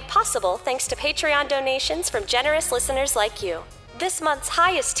 and made possible thanks to Patreon donations from generous listeners like you. This month's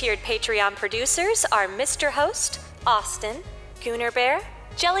highest tiered Patreon producers are Mr. Host, Austin, Gooner Bear,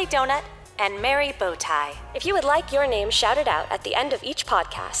 Jelly Donut, and Mary Bowtie. If you would like your name shouted out at the end of each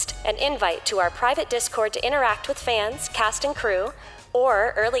podcast, an invite to our private Discord to interact with fans, cast and crew,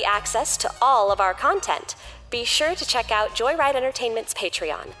 or early access to all of our content, be sure to check out Joyride Entertainment's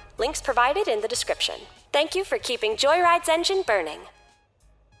Patreon. Links provided in the description. Thank you for keeping Joyride's engine burning.